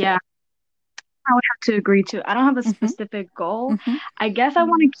 Yeah, I would have to agree too. I don't have a Hmm. specific goal. Hmm. I guess I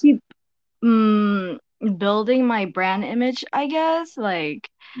want to keep building my brand image, I guess. Like,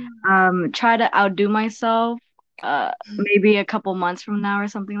 try to outdo myself, maybe a couple months from now or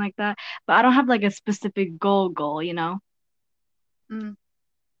something like that. But I don't have like a specific goal, you know? Mm.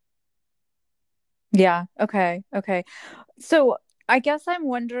 Yeah. Okay. Okay. So I guess I'm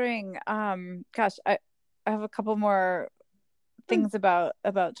wondering, gosh, I have a couple more things about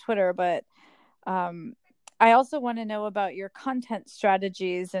Twitter, but um I also want to know about your content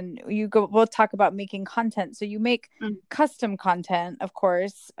strategies, and we'll talk about making content. So you make Mm. custom content, of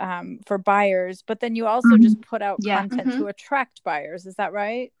course, for buyers, but then you also Mhm. just put out Yeah. content Mm-hmm. to attract buyers. Is that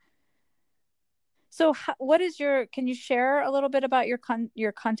right? So what is can you share a little bit about your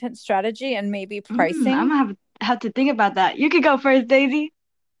content strategy and maybe I'm pricing? gonna have to think about that. You could go first, Daisy.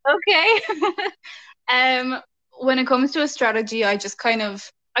 Okay. Um, when it comes to a strategy, I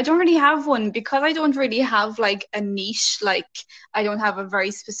don't really have one because I don't really have like a niche. Like I don't have a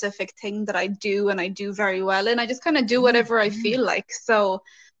very specific thing that I do and I do very well and I just kind of do whatever I feel like. So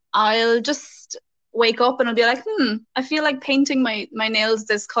I'll just wake up and I'll be like, I feel like painting my nails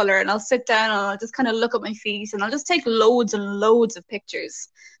this color, and I'll sit down and I'll just kind of look at my feet and I'll just take loads and loads of pictures.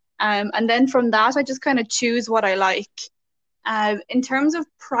 And then from that, I just kind of choose what I like. In terms of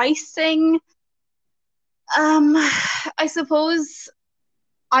pricing, I suppose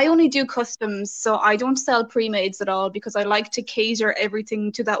I only do customs, so I don't sell pre-mades at all because I like to cater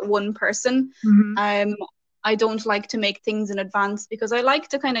everything to that one person. Hmm. Um, I don't like to make things in advance because I like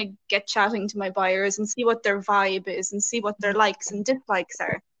to kind of get chatting to my buyers and see what their vibe is and see what their likes and dislikes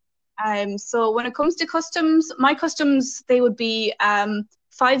are. So when it comes to customs, my customs, they would be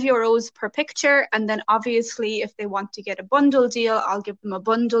 €5 per picture. And then obviously, if they want to get a bundle deal, I'll give them a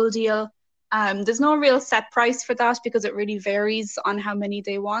bundle deal. There's no real set price for that because it really varies on how many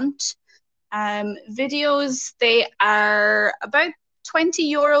they want. Videos, they are about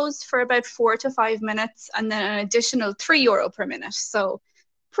 €20 for about 4 to 5 minutes, and then an additional €3 per minute. So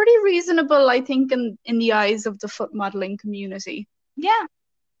pretty reasonable, I think, in the eyes of the foot modeling community. Yeah.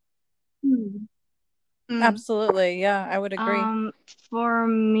 Hmm. Mm. Absolutely. Yeah, I would agree. Um, for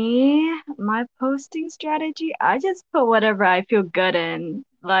me, my posting strategy, I just put whatever I feel good in.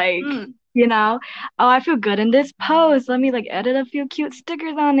 Like, Mm. you know, oh, I feel good in this post. Let me like edit a few cute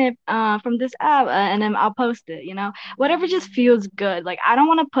stickers on it from this app, and then I'll post it, you know? Whatever just feels good. Like, I don't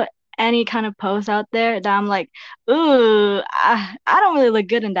want to put any kind of post out there that I'm like, ooh, I don't really look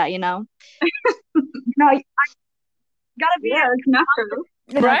good in that, you know? You know, you gotta be, Yeah, it's natural.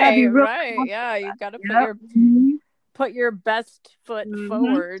 gotta be Right, real right. Yeah, you got to confident. Yep. put your best foot Mm-hmm.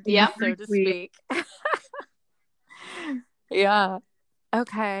 forward, Yeah. so to Exactly. speak. Yeah.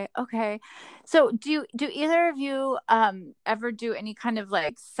 Okay. Okay. So do either of you ever do any kind of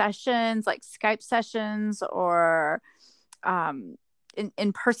like sessions, like Skype sessions or um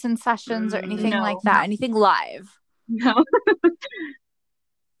in-person sessions or anything No. like that? Anything live? No.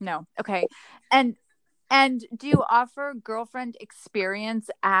 No. Okay. And And do you offer girlfriend experience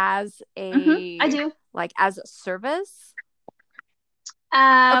as I do. as a service? Okay,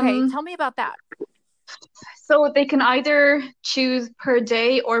 Um, tell me about that. so they can either choose per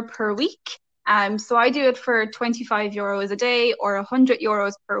day or per week. So I do it for 25 euros a day or 100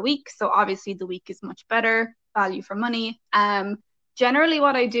 euros per week. So obviously the week is much better value for money. Generally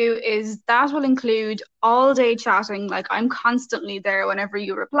what I do is that will include all day chatting. Like I'm constantly there whenever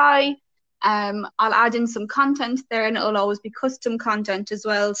you reply. I'll add in some content there and it'll always be custom content as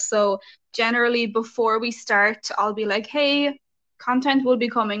well. So generally before we start, I'll be like, hey, content will be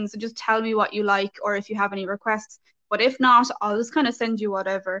coming, so just tell me what you like or if you have any requests. But if not, I'll just kind of send you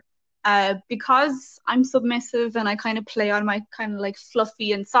whatever. Because I'm submissive and I kind of play on my kind of like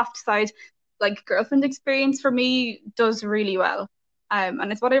fluffy and soft side, like girlfriend experience for me does really well.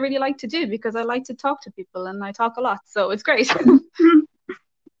 And it's what I really like to do because I like to talk to people and I talk a lot, so it's great.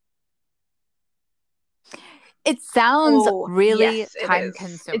 It sounds really yes, time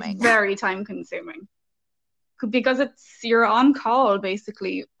consuming. It's very time consuming because you're on call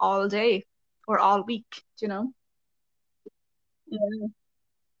basically all day or all week, you know? Yeah.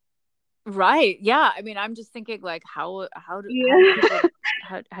 Right. Yeah. I mean, I'm just thinking like how do Yeah. people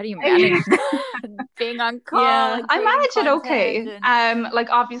how do you manage being on call? Yeah, and I creating manage it okay. content and-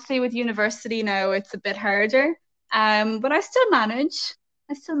 Like obviously with university now it's a bit harder. But I still manage.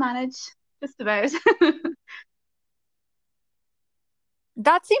 Just about.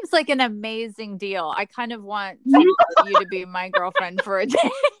 That seems like an amazing deal. I kind of want you to be my girlfriend for a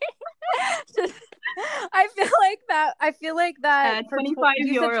day. I feel like that for 25 you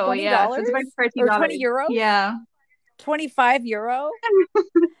said euro, $20 yeah. So it's about or $30. 20 euros? Yeah. 25 euro?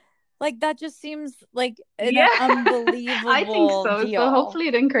 Like that just seems like an Yeah. unbelievable I think so. deal. So hopefully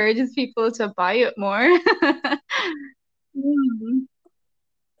it encourages people to buy it more. Mm.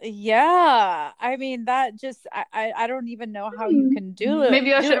 Yeah, I mean that just I don't even know how you can do it.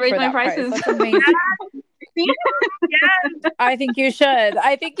 Maybe I do should it raise for my that price. prices. That's amazing. I think you should.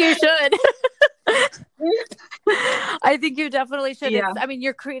 I think you definitely should. Yeah. I mean,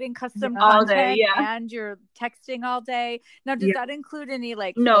 you're creating custom All content day, yeah. and you're texting all day. Now, does that include any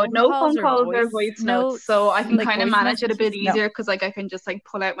like No, phone no calls phone calls or voice voice notes. notes? So I can like kind of voice manage it a bit messages? No. easier because like I can just like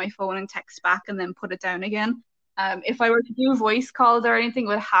pull out my phone and text back and then put it down again. If I were to do voice calls or anything, it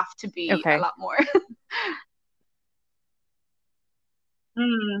would have to be Okay. a lot more.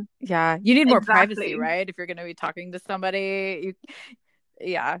 Yeah, you need more privacy, Exactly. right? If you're going to be talking to somebody,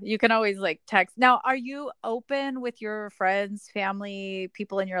 you can always like text. Now, are you open with your friends, family,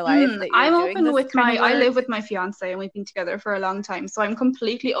 people in your life that you're I'm doing open this with kind of I live work? with my fiance and we've been together for a long time. So I'm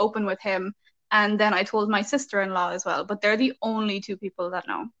completely open with him. And then I told my sister-in-law as well, but they're the only two people that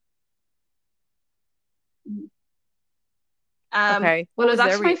know. Okay. Well, What it was was their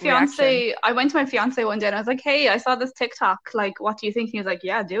actually my reaction? fiance. I went to my fiance one day and I was like, "Hey, I saw this TikTok. Like, what do you think?" And he was like,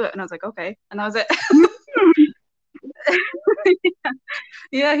 "Yeah, do it." And I was like, "Okay." And that was it.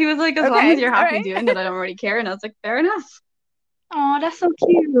 Yeah, he was like, "As long as you're happy doing it, I don't really care." And I was like, "Fair enough." Oh, that's so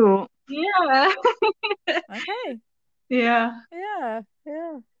cute. Yeah. Okay. Yeah. Yeah.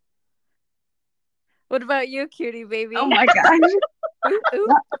 Yeah. What about you, cutie baby? Oh my gosh. Ooh, ooh.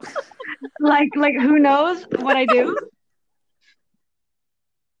 Like who knows what I do?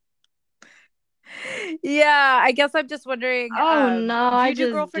 Yeah, I guess I'm just wondering. Oh no, do I you do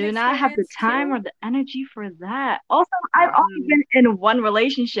just girlfriend do not have the experience time too? or the energy for that. Also, I've only been in one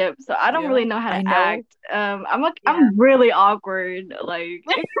relationship, so I don't really know how to act. I'm really awkward. Like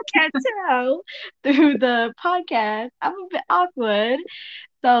if you can't tell through the podcast, I'm a bit awkward.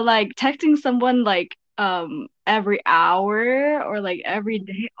 So like texting someone like every hour or like every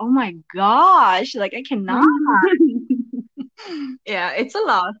day. Oh my gosh, like I cannot. Yeah, it's a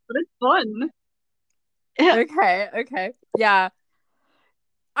lot, but it's fun. Okay. Yeah.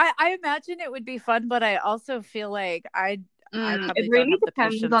 I imagine it would be fun, but I also feel like I probably It don't really have the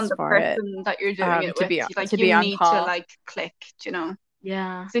depends patience on the for it. person that you're doing it to with. be Like to you be on need to call. like click, you know.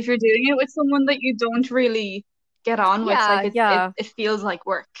 Yeah. So if you're doing it with someone that you don't really get on with, like it feels like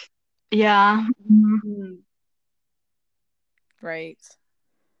work. Yeah. Right.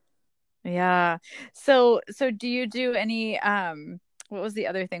 Yeah. So do you do any what was the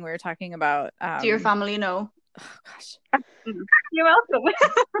other thing we were talking about? Do your family know? Oh gosh. You're welcome.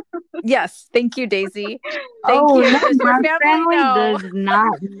 Yes, thank you, Daisy. Thank you. No, Does your family know? does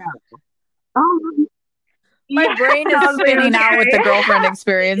not know. Oh, My brain is spinning out with the girlfriend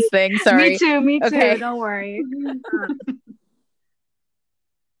experience thing. Sorry. Me too. Okay. Don't worry.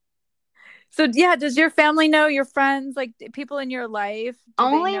 So yeah, does your family know, your friends, like people in your life?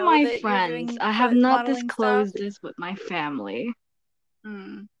 Only my friends. I have not disclosed this with my family.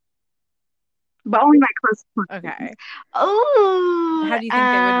 but only my close friends. Okay. Oh, How do you think they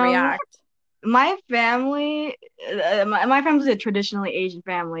would react? my family, my family's a traditionally Asian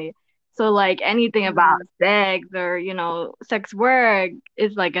family. So like anything about sex or, sex work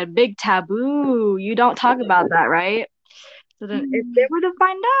is like a big taboo. You don't talk about that, right? So then if they were to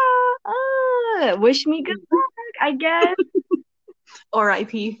find out, wish me good luck, I guess.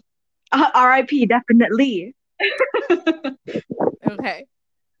 R.I.P. R.I.P. Definitely. Okay.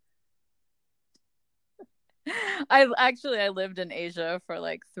 I lived in Asia for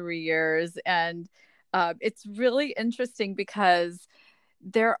like 3 years, and it's really interesting because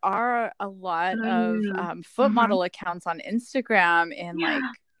there are a lot of foot model accounts on Instagram in like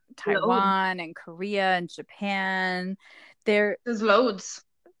Taiwan and Korea and Japan. There's loads.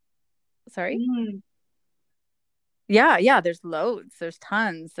 Sorry? Yeah, there's loads. There's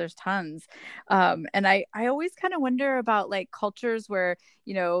tons. And I always kind of wonder about like cultures where,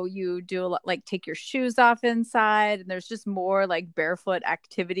 you do a lot, like take your shoes off inside, and there's just more like barefoot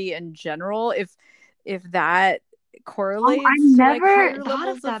activity in general. If that correlates I've to never like higher thought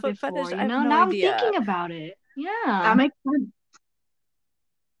levels of that foot before, fetish. I have no now idea. I'm thinking about it. Yeah. That makes sense.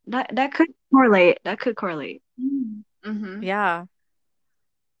 That could correlate. Mm-hmm. Yeah.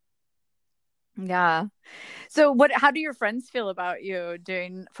 So how do your friends feel about you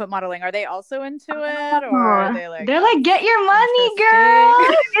doing foot modeling? Are they also into it, or are they like, they're like, get your money, girl,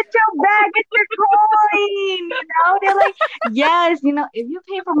 get your bag, get your coin, they're like, yes, if you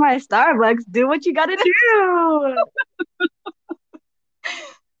pay for my Starbucks, do what you gotta do.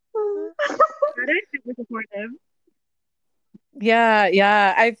 That is super supportive.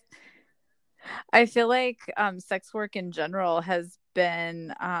 Yeah. I feel like sex work in general has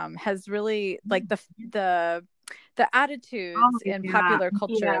been has really like the attitudes in popular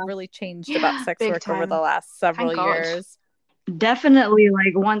culture have really changed about sex work over the last several years. Definitely,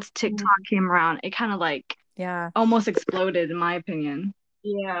 like once TikTok came around, it kind of like almost exploded, in my opinion.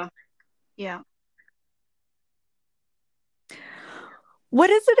 Yeah. What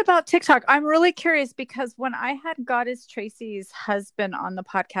is it about TikTok? I'm really curious because when I had Goddess Tracy's husband on the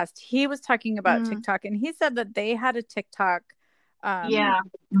podcast, he was talking about TikTok, and he said that they had a TikTok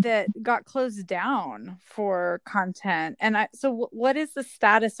that got closed down for content. And so what is the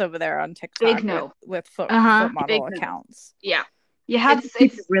status over there on TikTok with foot model accounts? Yeah. You have to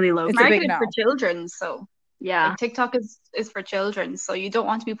keep it really low. It's marketed for children, so like, TikTok is for children, so you don't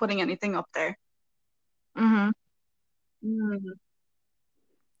want to be putting anything up there.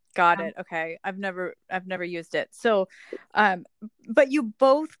 Got it. Okay. I've never used it. So, but you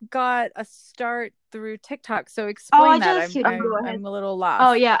both got a start through TikTok. So explain that. I'm a little lost.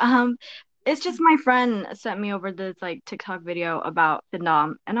 Oh yeah. It's just my friend sent me over this like TikTok video about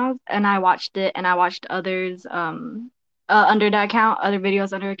Findom, and I watched it, and I watched others under that account, other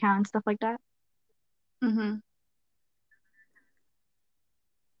videos under account and stuff like that.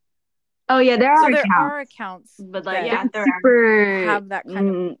 Oh yeah, there are accounts, but like they're super have that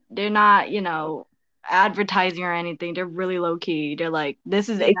kind of. They're not, advertising or anything. They're really low key. They're like, this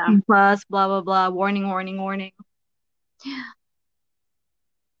is 18 plus, blah blah blah. Warning, warning, warning.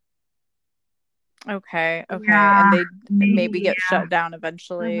 Okay, and they maybe get shut down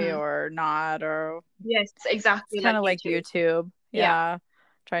eventually, or not, or yes, exactly. It's kind of like YouTube. Yeah.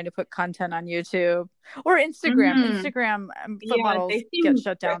 Trying to put content on YouTube or Instagram. Instagram foot models get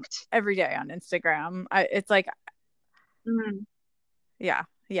shut down every day on Instagram. It's like,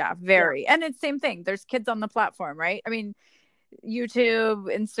 very. And it's same thing. There's kids on the platform, right? I mean, YouTube,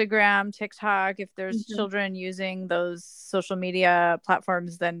 Instagram, TikTok, if there's children using those social media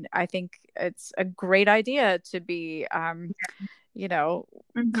platforms, then I think it's a great idea to be, cognizant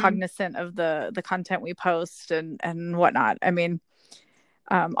of the content we post and whatnot. I mean,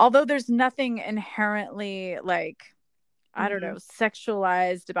 although there's nothing inherently like, I don't know,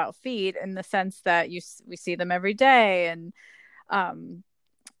 sexualized about feet in the sense that we see them every day. And at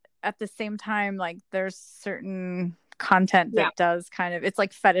the same time, like there's certain content that does kind of, it's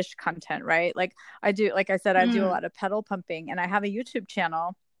like fetish content, right? Like I do a lot of pedal pumping, and I have a YouTube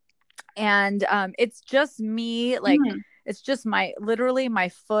channel, and it's just me, like it's just literally my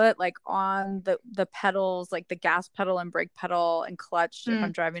foot like on the pedals, like the gas pedal and brake pedal and clutch if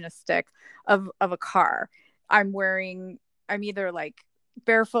I'm driving a stick of a car. I'm either like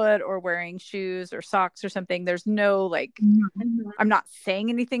barefoot or wearing shoes or socks or something. There's no like I'm not saying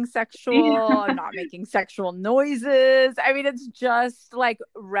anything sexual. I'm not making sexual noises. I mean, it's just like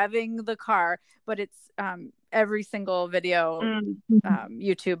revving the car, but it's every single video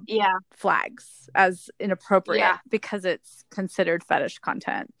YouTube flags as inappropriate because it's considered fetish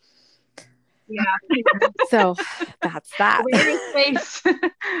content. So that's that. Weird space.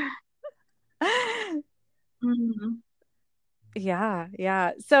 Mhm. Yeah,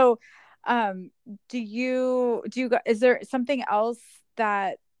 yeah. So, is there something else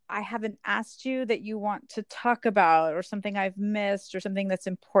that I haven't asked you that you want to talk about, or something I've missed, or something that's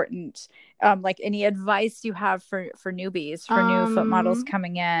important? Like any advice you have for newbies, for new foot models Um,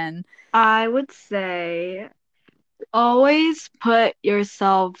 coming in? I would say always put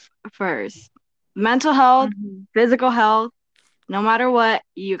yourself first. Mental health, Mhm. physical health, no matter what,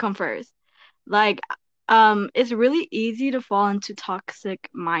 you come first. Like, it's really easy to fall into toxic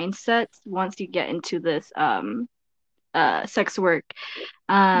mindsets once you get into this sex work.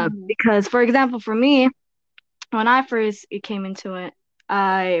 Mhm. Because for example, for me, when I first came into it,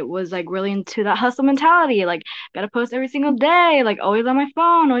 I was like really into that hustle mentality. Like, gotta post every single day, like always on my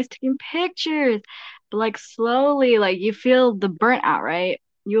phone, always taking pictures. But like slowly, like you feel the burnt out, right?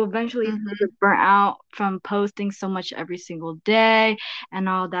 You eventually feel the Mhm. burnt out from posting so much every single day and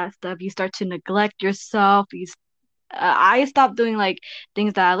all that stuff. You start to neglect yourself. I stopped doing like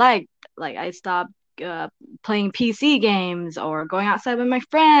things that I liked. Like I stopped playing PC games or going outside with my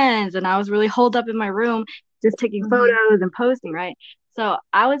friends, and I was really holed up in my room just taking Mhm. photos and posting, right? So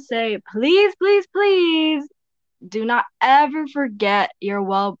I would say, please, please, please do not ever forget your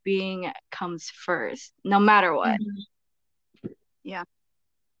well-being comes first, no matter what. Mhm. Yeah.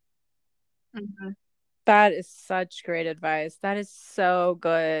 Mhm. That is such great advice. That is so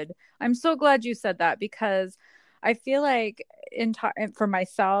good. I'm so glad you said that, because I feel like for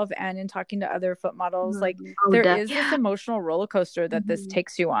myself and in talking to other foot models, like Mhm. Oh, there death. is this Yeah. emotional roller coaster that this Mhm.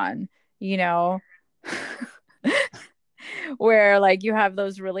 takes you on, you know, where like you have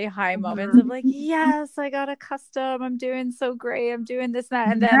those really high moments Mhm. of like, yes, I got a custom. I'm doing so great. I'm doing this,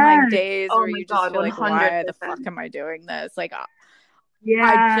 that. And then like Yes. days Oh where my you just God, feel like, why the fuck 100%. am I doing this? Like, I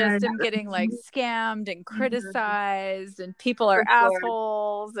Yeah. just am getting like scammed and Mhm. criticized, and people are For sure.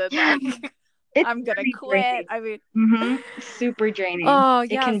 assholes, and Yeah. like It's I'm gonna really quit. draining. I mean, Super draining. oh It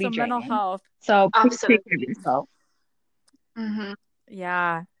yeah, can so be mental draining. health. So please take care of Absolutely. yourself. Mhm.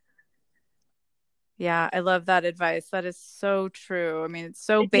 Yeah, yeah, I love that advice. That is so true. I mean, it's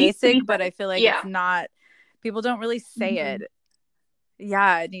so It needs to be basic, but said. I feel like it's Yeah. not, people don't really say Mhm. it.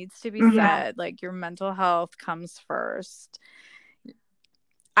 Yeah, it needs to be hmm Yeah. said. Like your mental health comes first.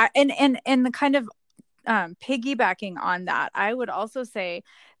 And the kind of piggybacking on that, I would also say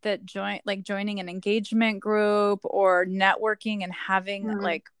that joining an engagement group or networking and having Mhm.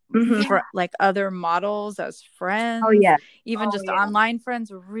 like hmm like other models as Oh friends, yeah. even Oh just yeah. online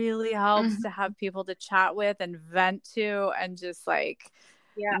friends, really helps to Mhm. have people to chat with and vent to, and just like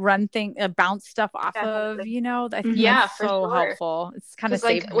Yeah, bounce stuff off of, definitely. I think hmm that's Yeah, for so sure. helpful. It's kind of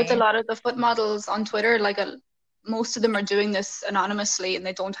Because like saved with a me. lot of the foot models on Twitter, most of them are doing this anonymously and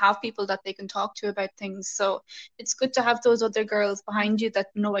they don't have people that they can talk to about things. So it's good to have those other girls behind you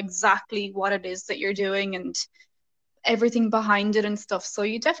that know exactly what it is that you're doing and everything behind it and stuff. So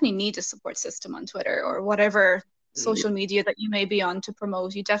you definitely need a support system on Twitter or whatever social media that you may be on to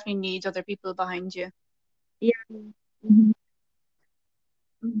promote. You definitely need other people behind you. Yeah. Mhm.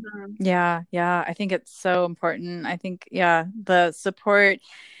 Hmm. Yeah, yeah, I think it's so important. I think, yeah, the support.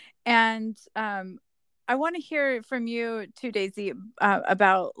 And I want to hear from you too, Daisy,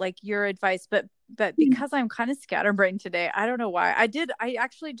 about like your advice. But because I'm kind of scatterbrained today, I don't know why. I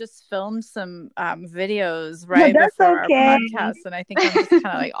actually just filmed some videos No, right that's before our okay. Hmm. podcast, and I think I'm just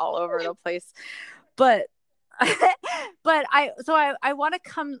kind of like all over the place. But but I want to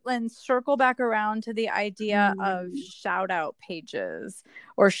come and circle back around to the idea of Hmm. shout out pages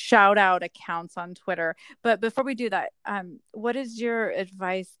or shout out accounts on Twitter. But before we do that, what is your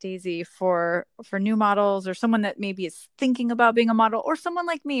advice, Daisy, for new models, or someone that maybe is thinking about being a model, or someone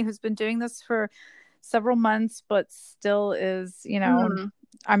like me who's been doing this for several months but still is, Hmm.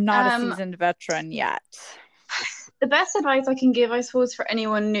 I'm not a Um, seasoned veteran yet. the best advice I can give, I suppose, for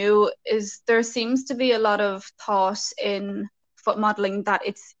anyone new is there seems to be a lot of thought in foot modeling that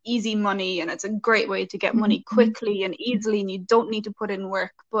it's easy money and it's a great way to get money Mhm. quickly and easily and you don't need to put in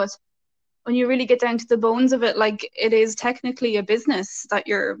work. But when you really get down to the bones of it, like it is technically a business that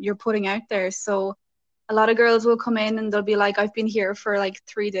you're putting out there. So a lot of girls will come in and they'll be like, I've been here for like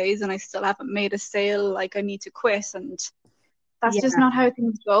 3 days and I still haven't made a sale, like I need to quit. And that's Yeah. just not how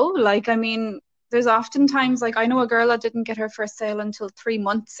things go. Like, I mean, there's oftentimes like I know a girl that didn't get her first sale until 3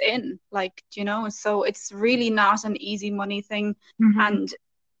 months in, like, so it's really not an easy money thing. hmm And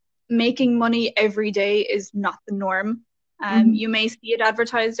making money every day is not the norm. hmm You may see it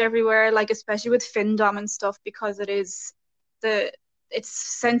advertised everywhere, like especially with Findom and stuff, because the it's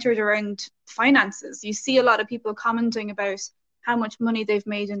centered around finances. You see a lot of people commenting about how much money they've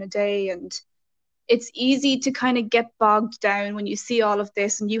made in a day, and it's easy to kind of get bogged down when you see all of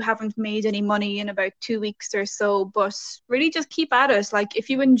this and you haven't made any money in about 2 weeks or so. But really just keep at it. Like if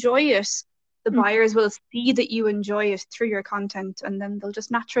you enjoy it, the buyers will see that you enjoy it through your content, and then they'll just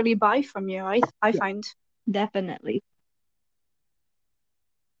naturally buy from you, I find. Definitely.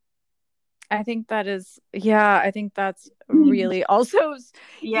 I think that's really also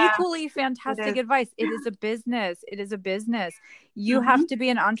equally fantastic advice. It is a business. You have to be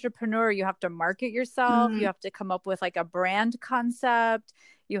an entrepreneur. You have to market yourself. You have to come up with like a brand concept.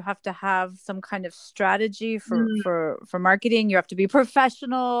 You have to have some kind of strategy for marketing. You have to be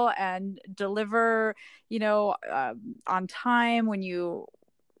professional and deliver, on time when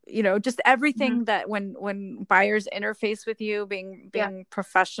just everything that when buyers interface with you, being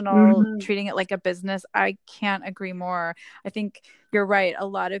professional, treating it like a business. I can't agree more. I think you're right. A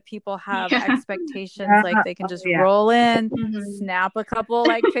lot of people have expectations like they can just roll in, snap a couple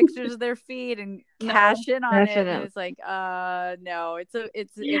like pictures of their feed and cash in on it. And it's like, no,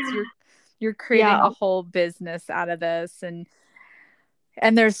 you're creating a whole business out of this,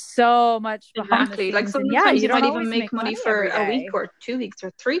 and there's so much behind the scenes. Like sometimes you might even make money for a week or 2 weeks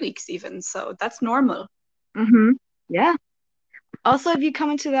or 3 weeks even. So that's normal. Yeah. Also, if you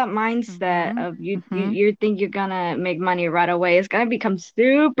come into that mindset of you think you're gonna make money right away, it's gonna become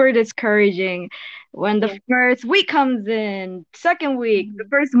super discouraging when the first week comes in, second week, the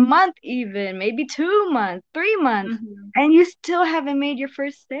first month even, maybe 2 months, 3 months, and you still haven't made your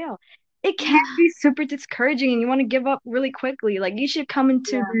first sale. It can be super discouraging and you want to give up really quickly. Like you should come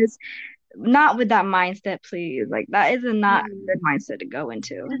into this not with that mindset, please. Like that is not a good mindset to go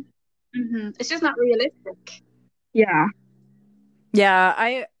into. It's just not realistic. Yeah.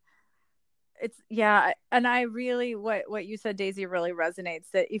 And I really, what you said, Daisy, really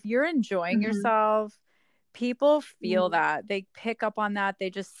resonates, that if you're enjoying yourself, people feel that. They pick up on that. They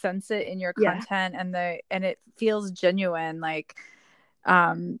just sense it in your content, and it feels genuine. Like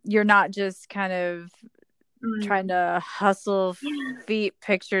you're not just kind of trying to hustle feet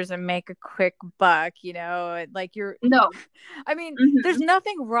pictures and make a quick buck, like I mean, there's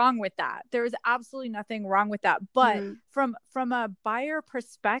nothing wrong with that. There is absolutely nothing wrong with that. But from a buyer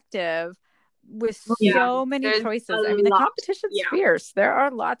perspective, with so many choices, I mean, the competition's fierce. There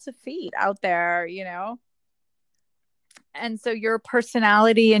are lots of feet out there, and so your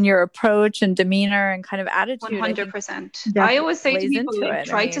personality and your approach and demeanor and kind of attitude, 100%. I always say to people,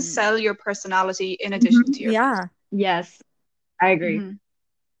 try to sell your personality in addition to your face. Yes, I agree.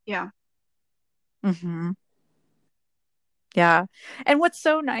 Yeah. And what's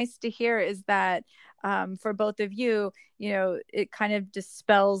so nice to hear is that for both of you, it kind of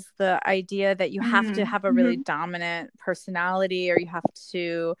dispels the idea that you have to have a really dominant personality, or you have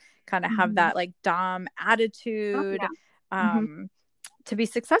to kind of have that like dom attitude to be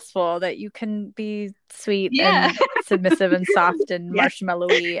successful, that you can be sweet and submissive and soft and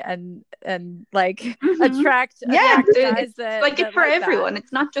marshmallowy and like attract guys that, like it for everyone.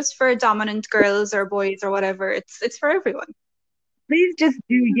 It's not just for dominant girls or boys or whatever. It's for everyone. Please just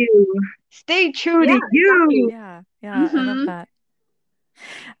do you. Stay true to you.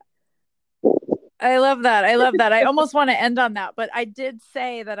 I love that. I love that. I almost want to end on that, but I did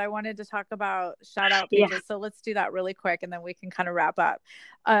say that I wanted to talk about shout out pages. So let's do that really quick and then we can kind of wrap up.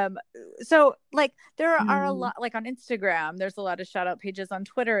 So like there are a lot, like on Instagram, there's a lot of shout out pages. On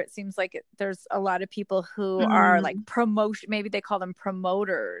Twitter, it seems like there's a lot of people who are like maybe they call them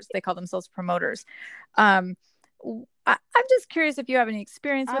promoters. They call themselves promoters. I'm just curious if you have any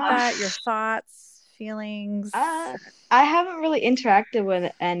experience with that, your thoughts, feelings. I haven't really interacted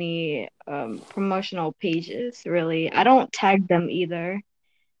with any promotional pages, really. I don't tag them either,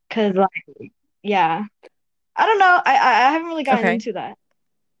 because like I don't know, I haven't really gotten into that.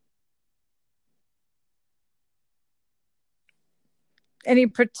 Any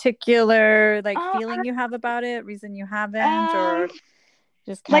particular like feeling you have about it, reason you haven't, or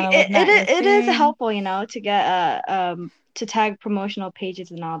just kind of like it is helpful, to get to tag promotional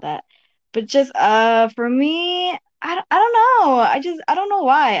pages and all that. But just for me, I don't know. I don't know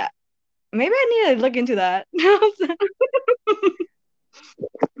why. Maybe I need to look into that.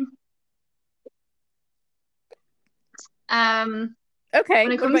 Okay.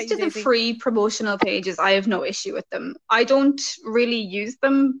 When it comes to the free promotional pages, I have no issue with them. I don't really use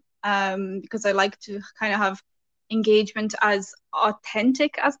them because I like to kind of have engagement as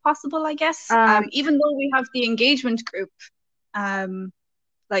authentic as possible, I guess. Even though we have the engagement group,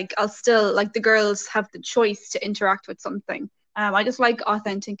 like I'll still, like, the girls have the choice to interact with something. I just like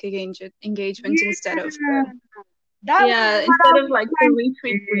authentic engagement instead of instead of like the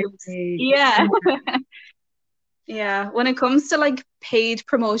retweet groups. Yeah. When it comes to like paid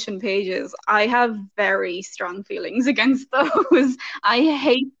promotion pages, I have very strong feelings against those. I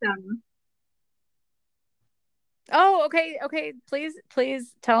hate them. Oh, okay. Please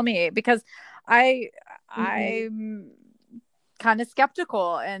tell me, because I'm kind of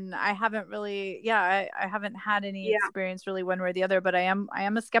skeptical, and I haven't really, I haven't had any Yeah. experience really one way or the other, but I am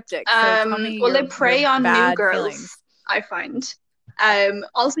a skeptic. So tell me Well, your they prey on new bad girls, feelings. I find.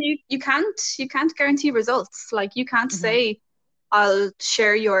 Also, you can't guarantee results. Like, you can't say, I'll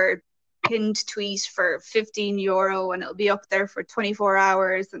share your pinned tweet for €15 and it'll be up there for 24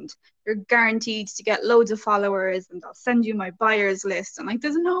 hours and you're guaranteed to get loads of followers and I'll send you my buyers list. And like,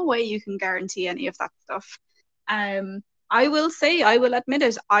 there's no way you can guarantee any of that stuff. I will admit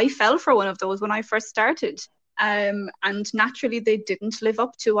it, I fell for one of those when I first started. And naturally they didn't live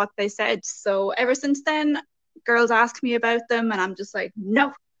up to what they said. So ever since then, girls ask me about them and I'm just like,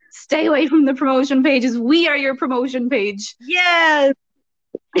 no, stay away from the promotion pages. We are your promotion page. Yes.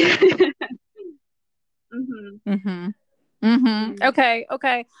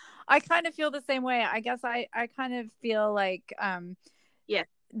 Okay. I kind of feel the same way. I guess I kind of feel like yeah,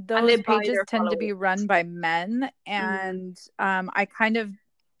 those pages tend to be run by men, and I kind of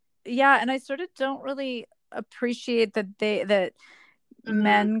and I sort of don't really appreciate that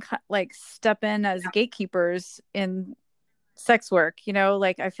men like step in as gatekeepers in sex work, you know.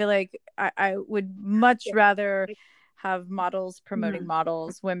 Like, I feel like I would much rather have models promoting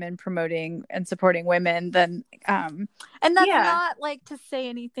models, women promoting and supporting women, than and that's not like to say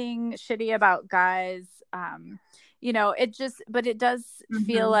anything shitty about guys, you know. It just, but it does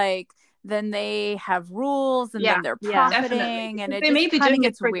feel like then they have rules and then they're profiting, and it just kind of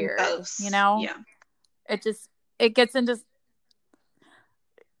gets weird, you know. It gets into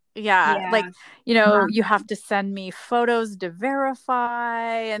like, you know, you have to send me photos to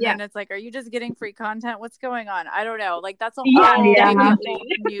verify, and then it's like, are you just getting free content? What's going on? I don't know. Like, that's a whole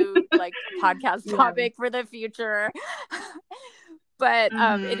new like podcast topic for the future. But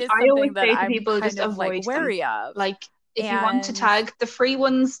it is something that I'm people kind just of avoid like wary of. Like, if you want to tag the free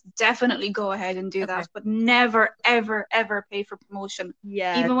ones, definitely go ahead and do that, but never, ever, ever pay for promotion.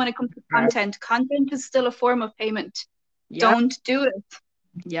 Even when it comes to content, content is still a form of payment. Don't do it.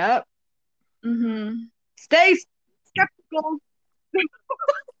 Stay skeptical.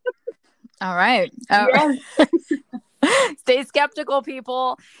 All right. Stay skeptical,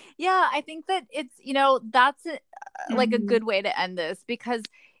 people. Yeah, I think that it's, you know, that's like a good way to end this, because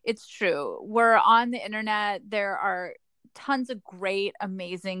it's true. We're on the internet. There are tons of great,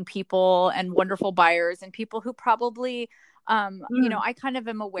 amazing people and wonderful buyers, and people who probably, you know, I kind of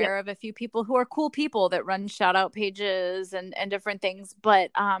am aware of a few people who are cool people that run shout out pages and different things.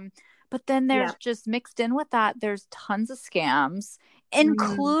 But then there's just mixed in with that, there's tons of scams,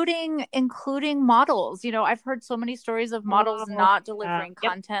 including models. You know, I've heard so many stories of models not delivering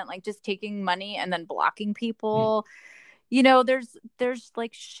content, like just taking money and then blocking people. You know, there's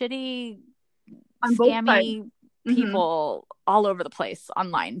like shitty, scammy people all over the place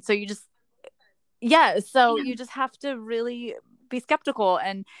online. So you just, you just have to really be skeptical.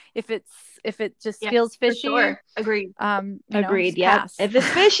 And if it just feels fishy, agreed. Agreed. Yeah. If it's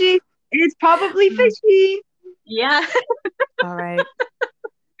fishy, it's probably fishy. Yeah. All right.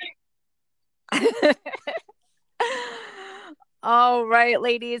 All right,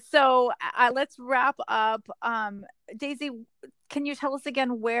 ladies. So let's wrap up. Daisy, can you tell us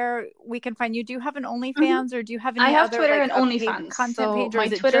again where we can find you? Do you have an OnlyFans, or do you have any other Twitter like, and OnlyFans content page? Or my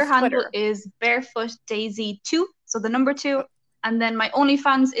is it Twitter just handle Twitter? is barefootdaisy2, so the number 2, and then my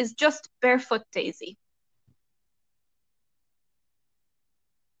OnlyFans is just Barefoot Daisy.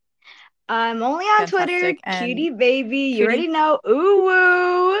 I'm only on Twitter, Cutie Baby. You already know. Ooh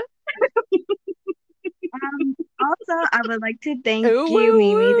woo. Also, I would like to thank you,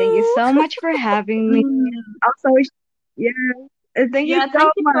 Mimi. Thank you so much for having me. Also, thank you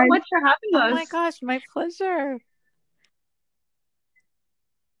so much for having us. Oh my gosh, my pleasure.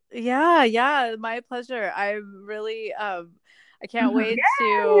 Yeah, my pleasure. I really I can't wait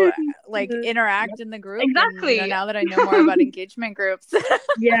to like interact in the group. Exactly. And, you know, now that I know more about engagement groups.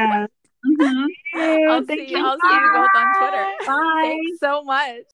 Yeah. I'll see you both on Twitter. Bye. Thanks so much.